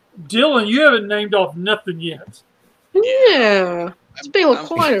Dylan, you haven't named off nothing yet. Yeah, it's being a little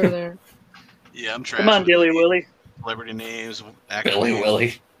quieter there. Yeah, I'm trash. Come on, Dilly Willy. Celebrity names, Billy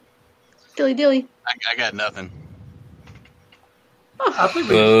Willy. Dilly. I got nothing. I think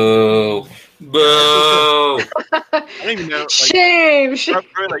Boo! I don't even know. Shame.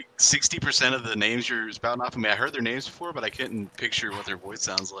 Probably like 60% of the names you're spouting off. I mean, I heard their names before, but I couldn't picture what their voice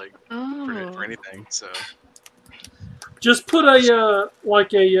sounds like for anything. So just put a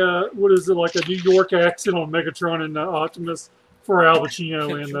what is it, like a New York accent on Megatron and Optimus for Al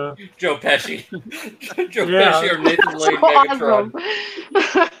Pacino and Joe Pesci. Joe Pesci or Nathan Lane Megatron.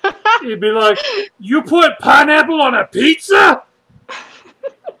 He'd be like, "You put pineapple on a pizza?"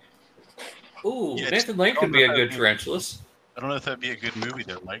 Ooh, yeah, Nathan Lane could be a good Tarantulas. I don't know if that'd be a good movie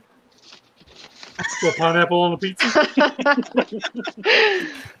though, Mike. Put pineapple on a pizza?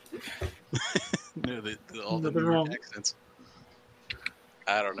 No, all the New York accents.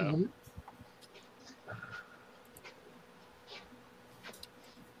 I don't know.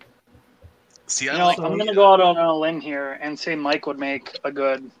 See, I'm going to go out on a limb here and say Mike would make a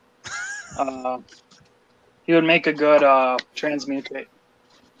good. He would make a good Transmutate.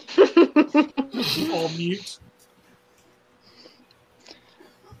 All mute.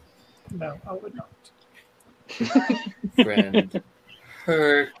 No, I would not. Friend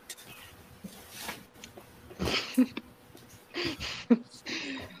hurt.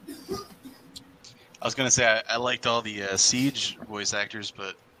 I was gonna say I liked all the Siege voice actors,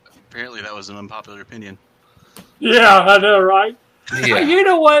 but apparently that was an unpopular opinion. Yeah, I know, right? Yeah. You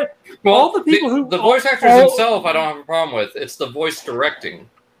know what? Well, all the people the voice actors themselves, I don't have a problem with. It's the voice directing.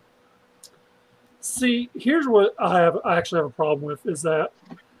 See, here's what I actually have a problem with is that,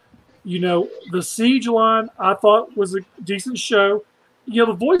 the Siege line I thought was a decent show. The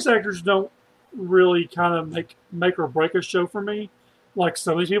voice actors don't really kind of make or break a show for me. Like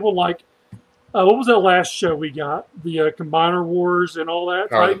some of these people, like, what was that last show we got? The Combiner Wars and all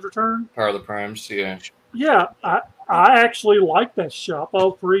that, Titan's Return? Power of the Primes, yeah. Yeah, I actually liked that show. I thought it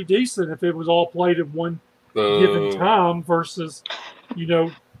was pretty decent if it was all played in one given time versus,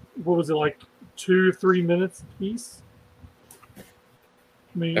 what was it, like 2 or 3 minutes apiece? I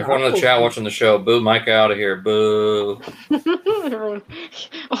mean, everyone in the chat watching the show, boo Mike out of here, boo. Yeah,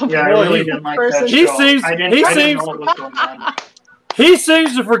 I really didn't like that show. I didn't know what was going on. He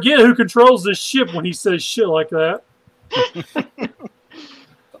seems to forget who controls this ship when he says shit like that.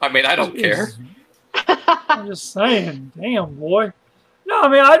 I mean, I don't care. I'm just saying, damn boy. No,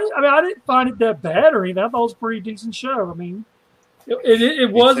 I didn't find it that bad or anything. I thought it was a pretty decent show. I mean,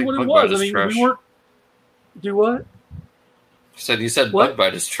 it was what it was. I mean, trash. We weren't. Do what? You said Bug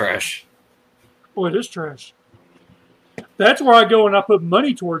Bite is trash. Well, it is trash. That's where I go and I put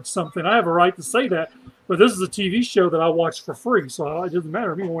money towards something. I have a right to say that. But this is a TV show that I watched for free, so it doesn't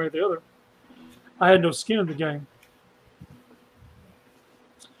matter to me one way or the other. I had no skin in the game.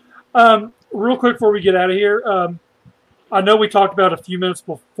 Real quick before we get out of here, I know we talked about a few minutes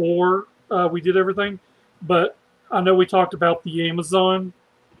before we did everything, but I know we talked about the Amazon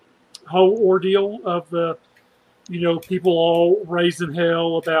whole ordeal of the, people all raising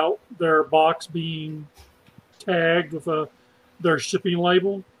hell about their box being tagged with their shipping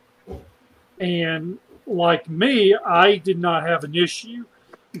label. And like me, I did not have an issue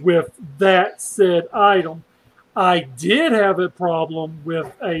with that said item. I did have a problem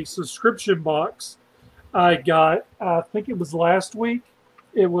with a subscription box I got. I think it was last week.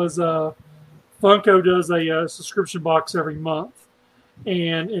 It was Funko does a subscription box every month.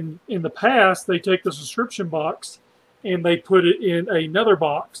 And in the past, they take the subscription box and they put it in another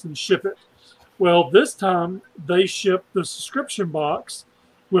box and ship it. Well, this time they shipped the subscription box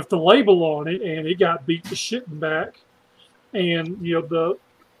with the label on it, and it got beat to shit and back. And,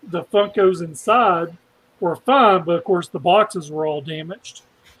 the Funkos inside were fine, but of course the boxes were all damaged.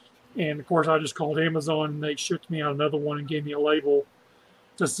 And of course I just called Amazon and they shipped me out another one and gave me a label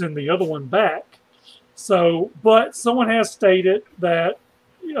to send the other one back. So, but someone has stated that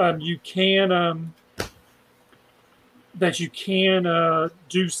you can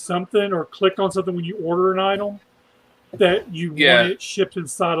do something or click on something when you order an item that you want it shipped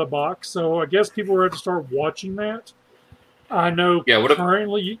inside a box. So I guess people are going to start watching that. I know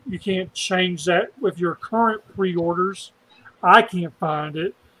currently you can't change that with your current pre-orders. I can't find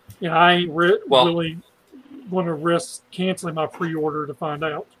it. And I ain't really want to risk canceling my pre-order to find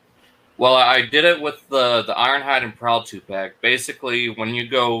out. Well, I did it with the Ironhide and Prowl 2-pack. Basically, when you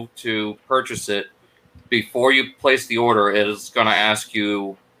go to purchase it, before you place the order, it is going to ask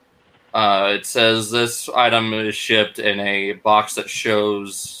you, it says this item is shipped in a box that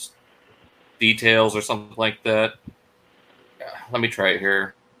shows details or something like that. Let me try it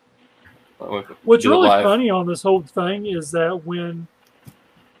here. What's really funny on this whole thing is that when,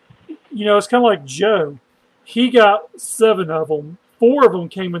 it's kind of like Joe. He got 7 of them. 4 of them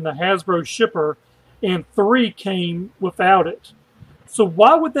came in the Hasbro shipper, and 3 came without it. So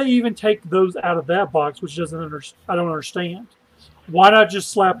why would they even take those out of that box, which I don't understand. Why not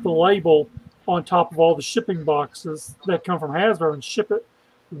just slap the label on top of all the shipping boxes that come from Hasbro and ship it?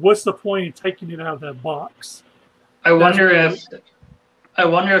 What's the point in taking it out of that box? I wonder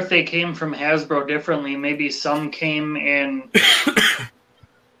if they came from Hasbro differently. Maybe some came in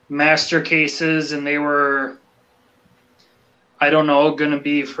master cases and they were, I don't know, going to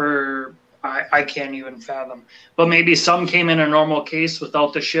be for, I can't even fathom. But maybe some came in a normal case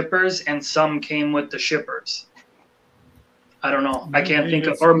without the shippers and some came with the shippers. I don't know. I can't think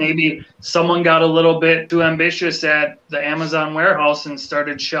of, or maybe someone got a little bit too ambitious at the Amazon warehouse and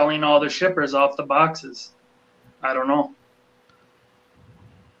started shelling all the shippers off the boxes. I don't know.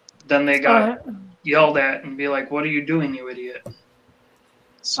 Then they got yelled at and be like, "What are you doing, you idiot?"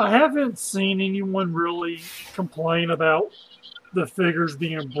 I haven't seen anyone really complain about the figures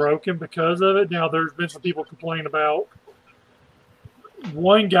being broken because of it. Now, there's been some people complaining about.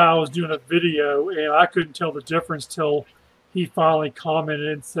 One guy was doing a video, and I couldn't tell the difference till he finally commented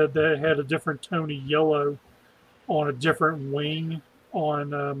and said that it had a different tone of yellow on a different wing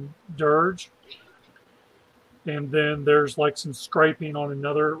on Dirge. And then there's like some scraping on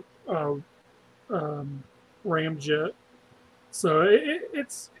another Ramjet. So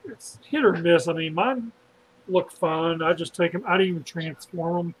it's hit or miss. I mean, mine look fine. I just take them. I didn't even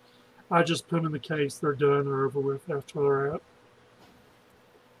transform them. I just put them in the case. They're done. They're over with after they're out.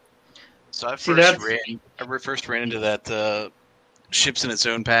 So I first ran into that ships in its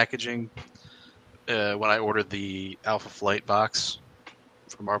own packaging when I ordered the Alpha Flight box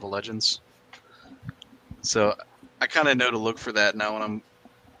for Marvel Legends. So I kind of know to look for that now when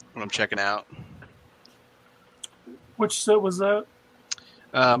I'm checking out. Which set was that?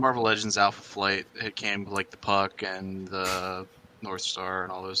 Marvel Legends Alpha Flight. It came with like the Puck and the North Star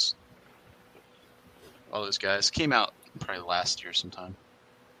and all those guys. Came out probably last year sometime.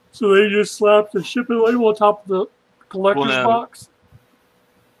 So they just slapped the shipping label on top of the collector's box?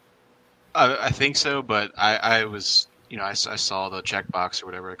 I think so, but I was, I saw the check box or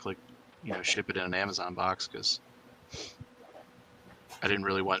whatever. I clicked, ship it in an Amazon box because I didn't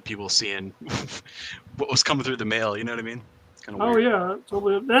really want people seeing what was coming through the mail. You know what I mean? It's kind of weird. Yeah,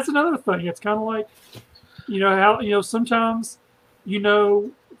 totally. That's another thing. It's kind of like You know how sometimes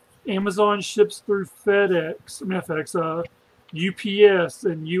Amazon ships through FedEx, not FedEx, UPS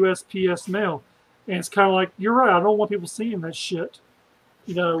and USPS mail, and it's kind of like you're right. I don't want people seeing that shit,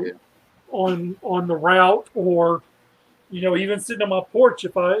 on the route, or even sitting on my porch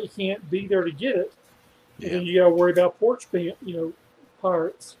if I can't be there to get it. Yeah. And then you got to worry about porch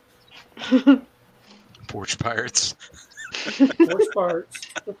pirates. Porch pirates. Porch pirates.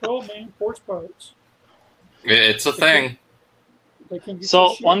 They're called, man. Porch pirates. It's a thing.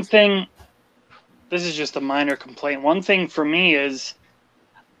 So one thing, this is just a minor complaint. One thing for me is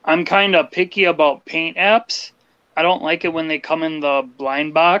I'm kind of picky about paint apps. I don't like it when they come in the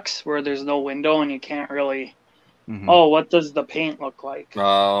blind box where there's no window and you can't really, what does the paint look like?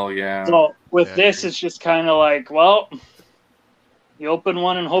 Oh, yeah. So with this, it's just kind of like, well, you open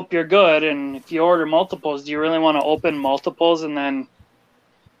one and hope you're good. And if you order multiples, do you really want to open multiples and then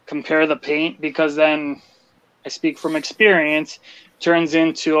compare the paint? Because then, I speak from experience, turns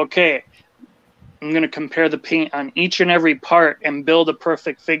into, okay, I'm going to compare the paint on each and every part and build a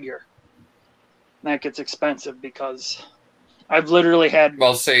perfect figure. And that gets expensive because I've literally had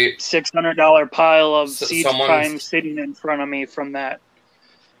 $600 pile of Siege Prime sitting in front of me from that.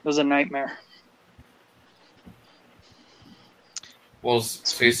 It was a nightmare. Well,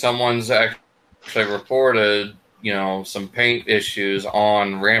 see, someone's actually reported some paint issues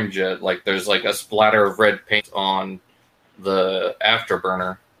on Ramjet. Like there's like a splatter of red paint on the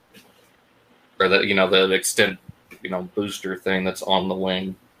afterburner, or the extend booster thing that's on the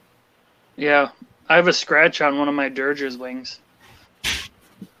wing. Yeah, I have a scratch on one of my Dirge's wings,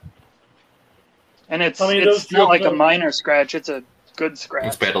 and it's not like a minor scratch; it's a good scratch.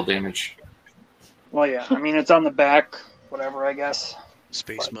 It's battle damage. Well, yeah, I mean it's on the back, whatever, I guess.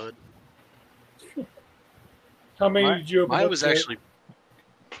 Space mud. How many did you open?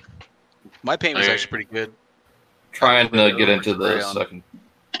 My paint was actually pretty good. Trying to get into this.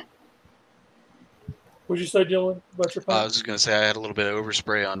 What'd you say, Dylan, about your paint? I was just going to say I had a little bit of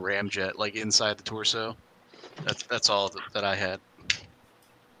overspray on Ramjet, like inside the torso. That's all that I had.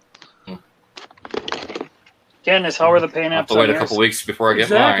 Candace, how are the paint apps? I have to wait a couple weeks before I get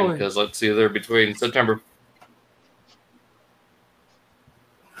mine, because let's see, they're between September.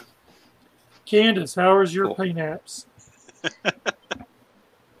 Candace, how is your paint apps?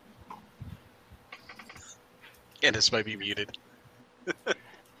 Candace might be muted.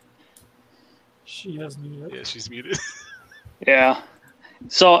 She has muted. Yeah, she's muted. Yeah.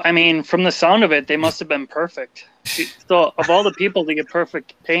 So, I mean, from the sound of it, they must have been perfect. So, of all the people to get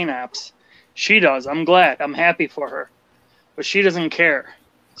perfect paint apps, she does. I'm glad. I'm happy for her. But she doesn't care.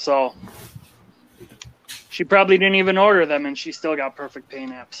 So, she probably didn't even order them, and she still got perfect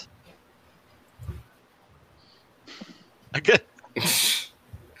paint apps. Okay.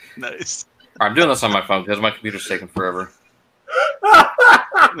 Nice. I'm doing this on my phone because my computer's taking forever.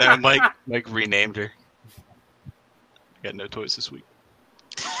 No, Mike renamed her. Got no toys this week.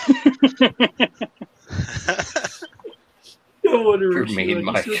 No wonder You're mean,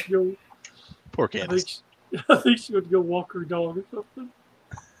 Mike. Poor Candace. I think she would go walk her dog or something.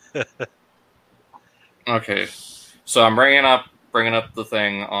 Okay, so I'm bringing up the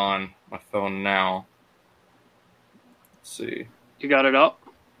thing on my phone now. Let's see. You got it up?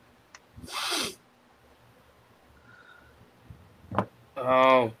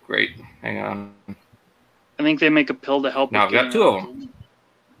 Oh, great. Hang on. I think they make a pill to help. Now I've got two of them.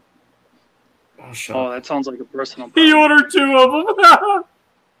 Oh, that sounds like a personal problem. He ordered two of them.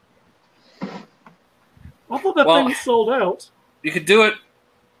 I thought that thing was sold out. You could do it.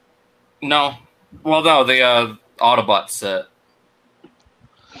 No. Well, no, the Autobot set.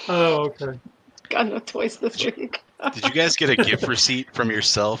 Oh, okay. Got no toys this week. Did you guys get a gift receipt from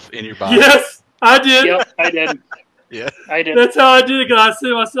yourself in your box? Yes, I did. Yep, I did. Yeah, I did. That's how I did it, because I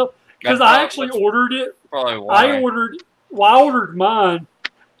said myself, because I actually ordered it. Probably why. I ordered mine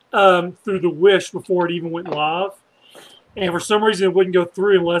through the Wish before it even went live, and for some reason it wouldn't go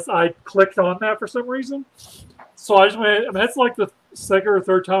through unless I clicked on that for some reason. So I just went. I mean, that's like the second or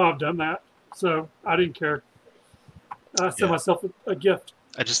third time I've done that, so I didn't care. I sent myself a gift.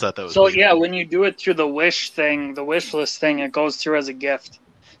 I just thought that was so weird. Yeah, when you do it through the Wish thing, the wish list thing, it goes through as a gift.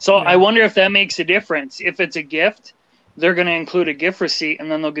 So I wonder if that makes a difference. If it's a gift, they're going to include a gift receipt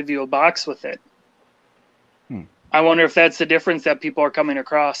and then they'll give you a box with it. I wonder if that's the difference that people are coming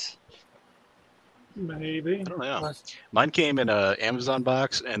across. Maybe. I don't know. Mine came in a Amazon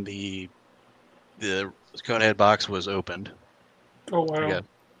box and the Conehead box was opened. Oh wow. Yeah.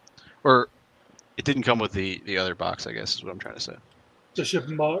 Or it didn't come with the other box, I guess is what I'm trying to say. The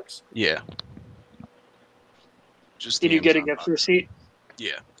shipping box? Yeah. Just Did you get a gift receipt?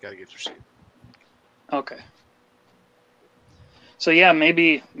 Yeah, got a gift receipt. Okay. So yeah,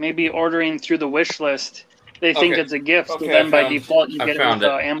 maybe ordering through the wish list. They think it's a gift, so then by default you get it with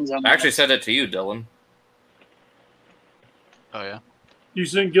Amazon. I actually sent it to you, Dylan. Oh yeah. You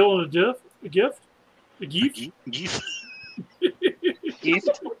sent Gillen a gift? A gift? Gift?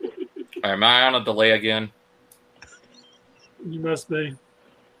 Gift? Am I on a delay again? You must be.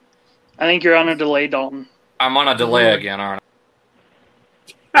 I think you're on a delay, Dalton. I'm on a delay again, aren't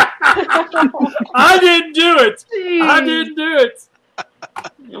I? I didn't do it. I didn't do it.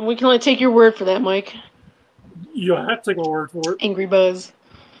 We can only take your word for that, Mike. You have to take my word for it. Angry Buzz.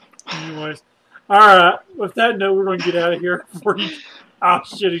 Anyways. All right. With that note, we're going to get out of here before he... Oh,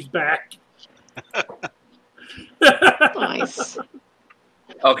 shit, he's back. Nice.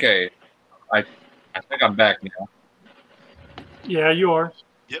 Okay. I think I'm back now. Yeah, you are.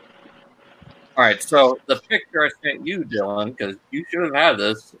 Yep. All right, so the picture I sent you, Dylan, because you should have had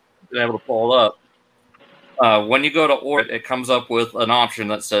this, been able to pull it up. When you go to order, it comes up with an option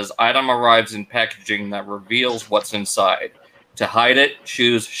that says, item arrives in packaging that reveals what's inside. To hide it,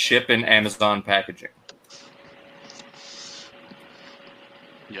 choose ship in Amazon packaging.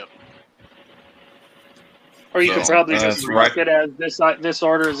 Yep. Or you could probably just mark it as this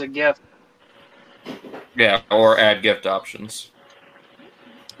order is a gift. Yeah, or add gift options.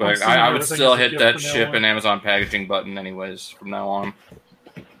 But I would still hit that ship in Amazon packaging button anyways from now on.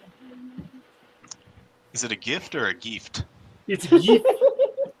 Is it a gift or a gift? It's a gift.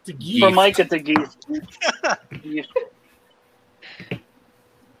 It's a gift. For Mike, it's a gift.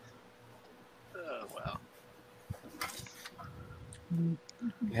 Oh, wow.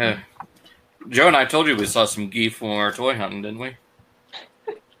 Yeah. Joe and I told you we saw some geef when we were toy hunting, didn't we?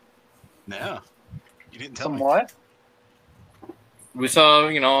 No. You didn't tell Some me. what? We saw,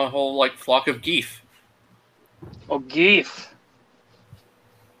 a whole, flock of geef. Oh, geef.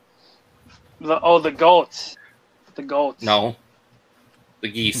 The goats. The goats. No. The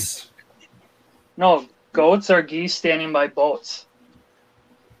geese. No, goats are geese standing by boats.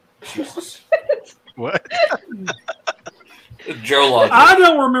 Jesus. What? Joe logic. I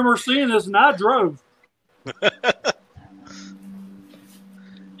don't remember seeing this, and I drove.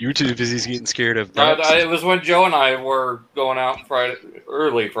 You were too busy getting scared of It was when Joe and I were going out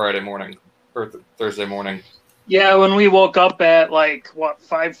early Friday morning, or Thursday morning. Yeah, when we woke up at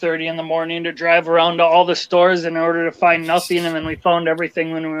 5:30 in the morning to drive around to all the stores in order to find nothing, and then we found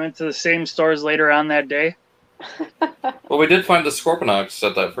everything when we went to the same stores later on that day. Well, we did find the Scorponok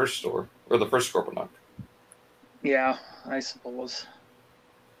at that first store, or the first Scorponok. Yeah, I suppose.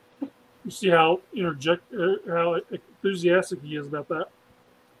 You see how how enthusiastic he is about that.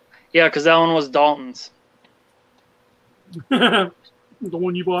 Yeah, because that one was Dalton's. The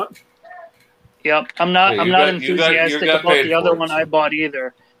one you bought. Yep, I'm not enthusiastic about the other one I bought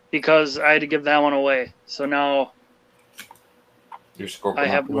either, because I had to give that one away. So now I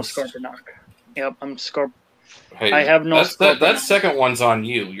have no Scorponok. Yep, I'm Scorp. Hey, I have no Scorponok. That second one's on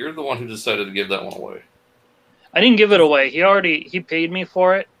you. You're the one who decided to give that one away. I didn't give it away. He paid me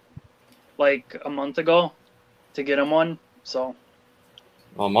for it a month ago to get him one. So.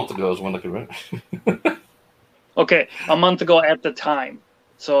 Well, a month ago is when they could win. Okay, a month ago at the time.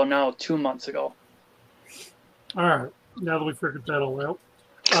 So now 2 months ago. All right. Now that we figured that all out.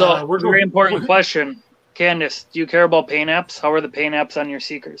 So, very important question. Candace, do you care about paint apps? How are the paint apps on your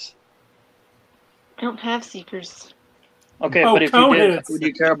Seekers? I don't have Seekers. Okay, but if you did, would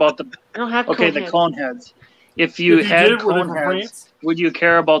you care about the... I don't have Okay, the cone heads. If you had cone heads, would you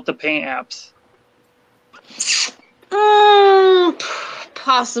care about the paint apps?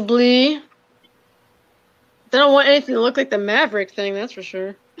 Possibly. They don't want anything to look like the Maverick thing, that's for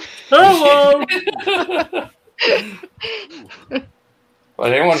sure. Hello!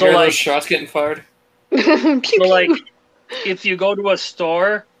 Anyone hear those shots getting fired? Pew, pew. If you go to a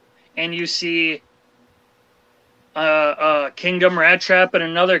store and you see a Kingdom Rat Trap and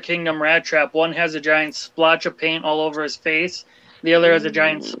another Kingdom Rat Trap, one has a giant splotch of paint all over his face, the other has a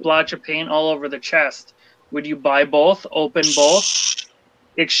giant splotch of paint all over the chest. Would you buy both, open both,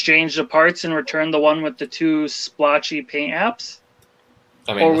 exchange the parts, and return the one with the two splotchy paint apps?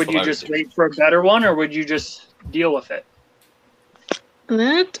 Or would you just wait for a better one, or would you just deal with it?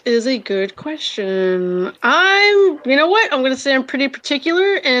 That is a good question. You know what? I'm going to say I'm pretty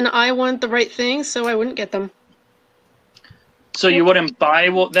particular, and I want the right thing, so I wouldn't get them. So you wouldn't buy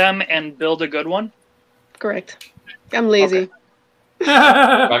them and build a good one? Correct. I'm lazy. Okay.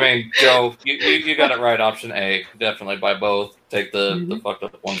 I mean, Joe, you got it right. Option A. Definitely buy both. Take the fucked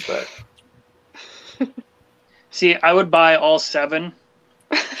up ones back. See, I would buy all 7.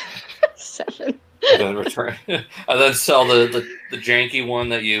 7. And then return, and then sell the janky one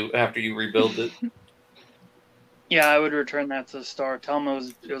that after you rebuild it. Yeah, I would return that to the store. Tell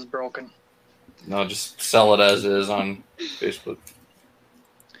them it was broken. No, just sell it as is on Facebook.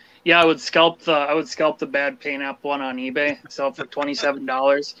 Yeah, I would scalp the bad paint app one on eBay. Sell it for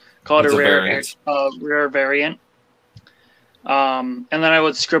 $27. Call it That's a rare variant. And then I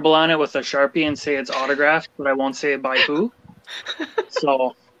would scribble on it with a Sharpie and say it's autographed, but I won't say it by who.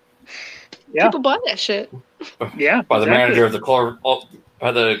 So, yeah, people buy that shit. Yeah, by the manager of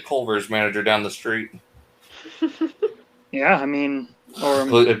by the Culver's manager down the street. Yeah, I mean, or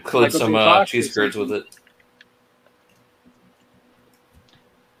include some cheese curds with it.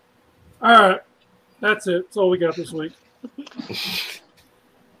 All right, that's it. That's all we got this week. This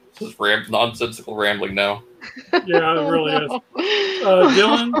is nonsensical rambling now. Yeah, it really is.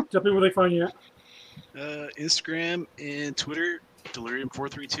 Dylan, tell me where they find you at. Instagram and Twitter,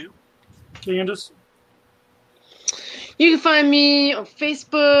 Delirium432. Candace? You can find me on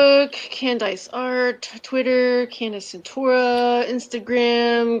Facebook, Candice Art, Twitter, Candice Santora,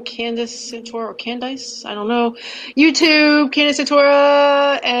 Instagram, Candice Santora or Candice, I don't know. YouTube, Candice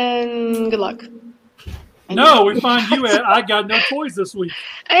Santora, and good luck. No, we find you at I Got No Toys this week.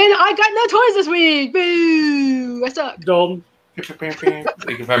 And I got no toys this week. Boo! I suck. Dalton. You can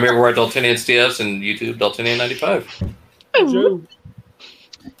find me everywhere at Daltonians TS and YouTube, Daltonian95. Joe.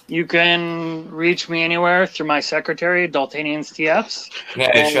 You can reach me anywhere through my secretary, Daltanians TFs.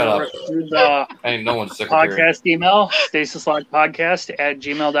 Yeah, shut up. Through the ain't no one's secretary. Podcast email,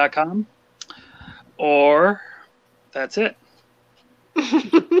 stasislogpodcast@gmail.com. Or that's it.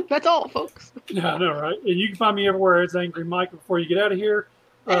 That's all, folks. Yeah, I know, right? And you can find me everywhere as Angry Mike. Before you get out of here,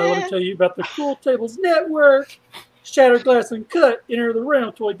 let me tell you about the Cool Tables Network. Shattered Glass and Cut, Enter the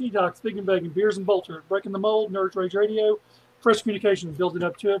Realm, Toy Detox, Big and Bacon, Beers and Bolter, Breaking the Mold, Nerds Rage Radio, Fresh Communications, Building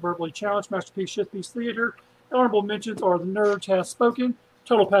Up to It, Verbally Challenged, Masterpiece, Shift Piece Theater. Honorable mentions are The Nerds Has Spoken,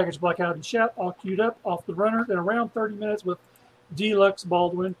 Total Package, Black Out and Shout, All Queued Up, Off the Runner, in around 30 minutes with Deluxe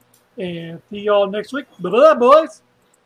Baldwin. And see y'all next week. Bye-bye, boys.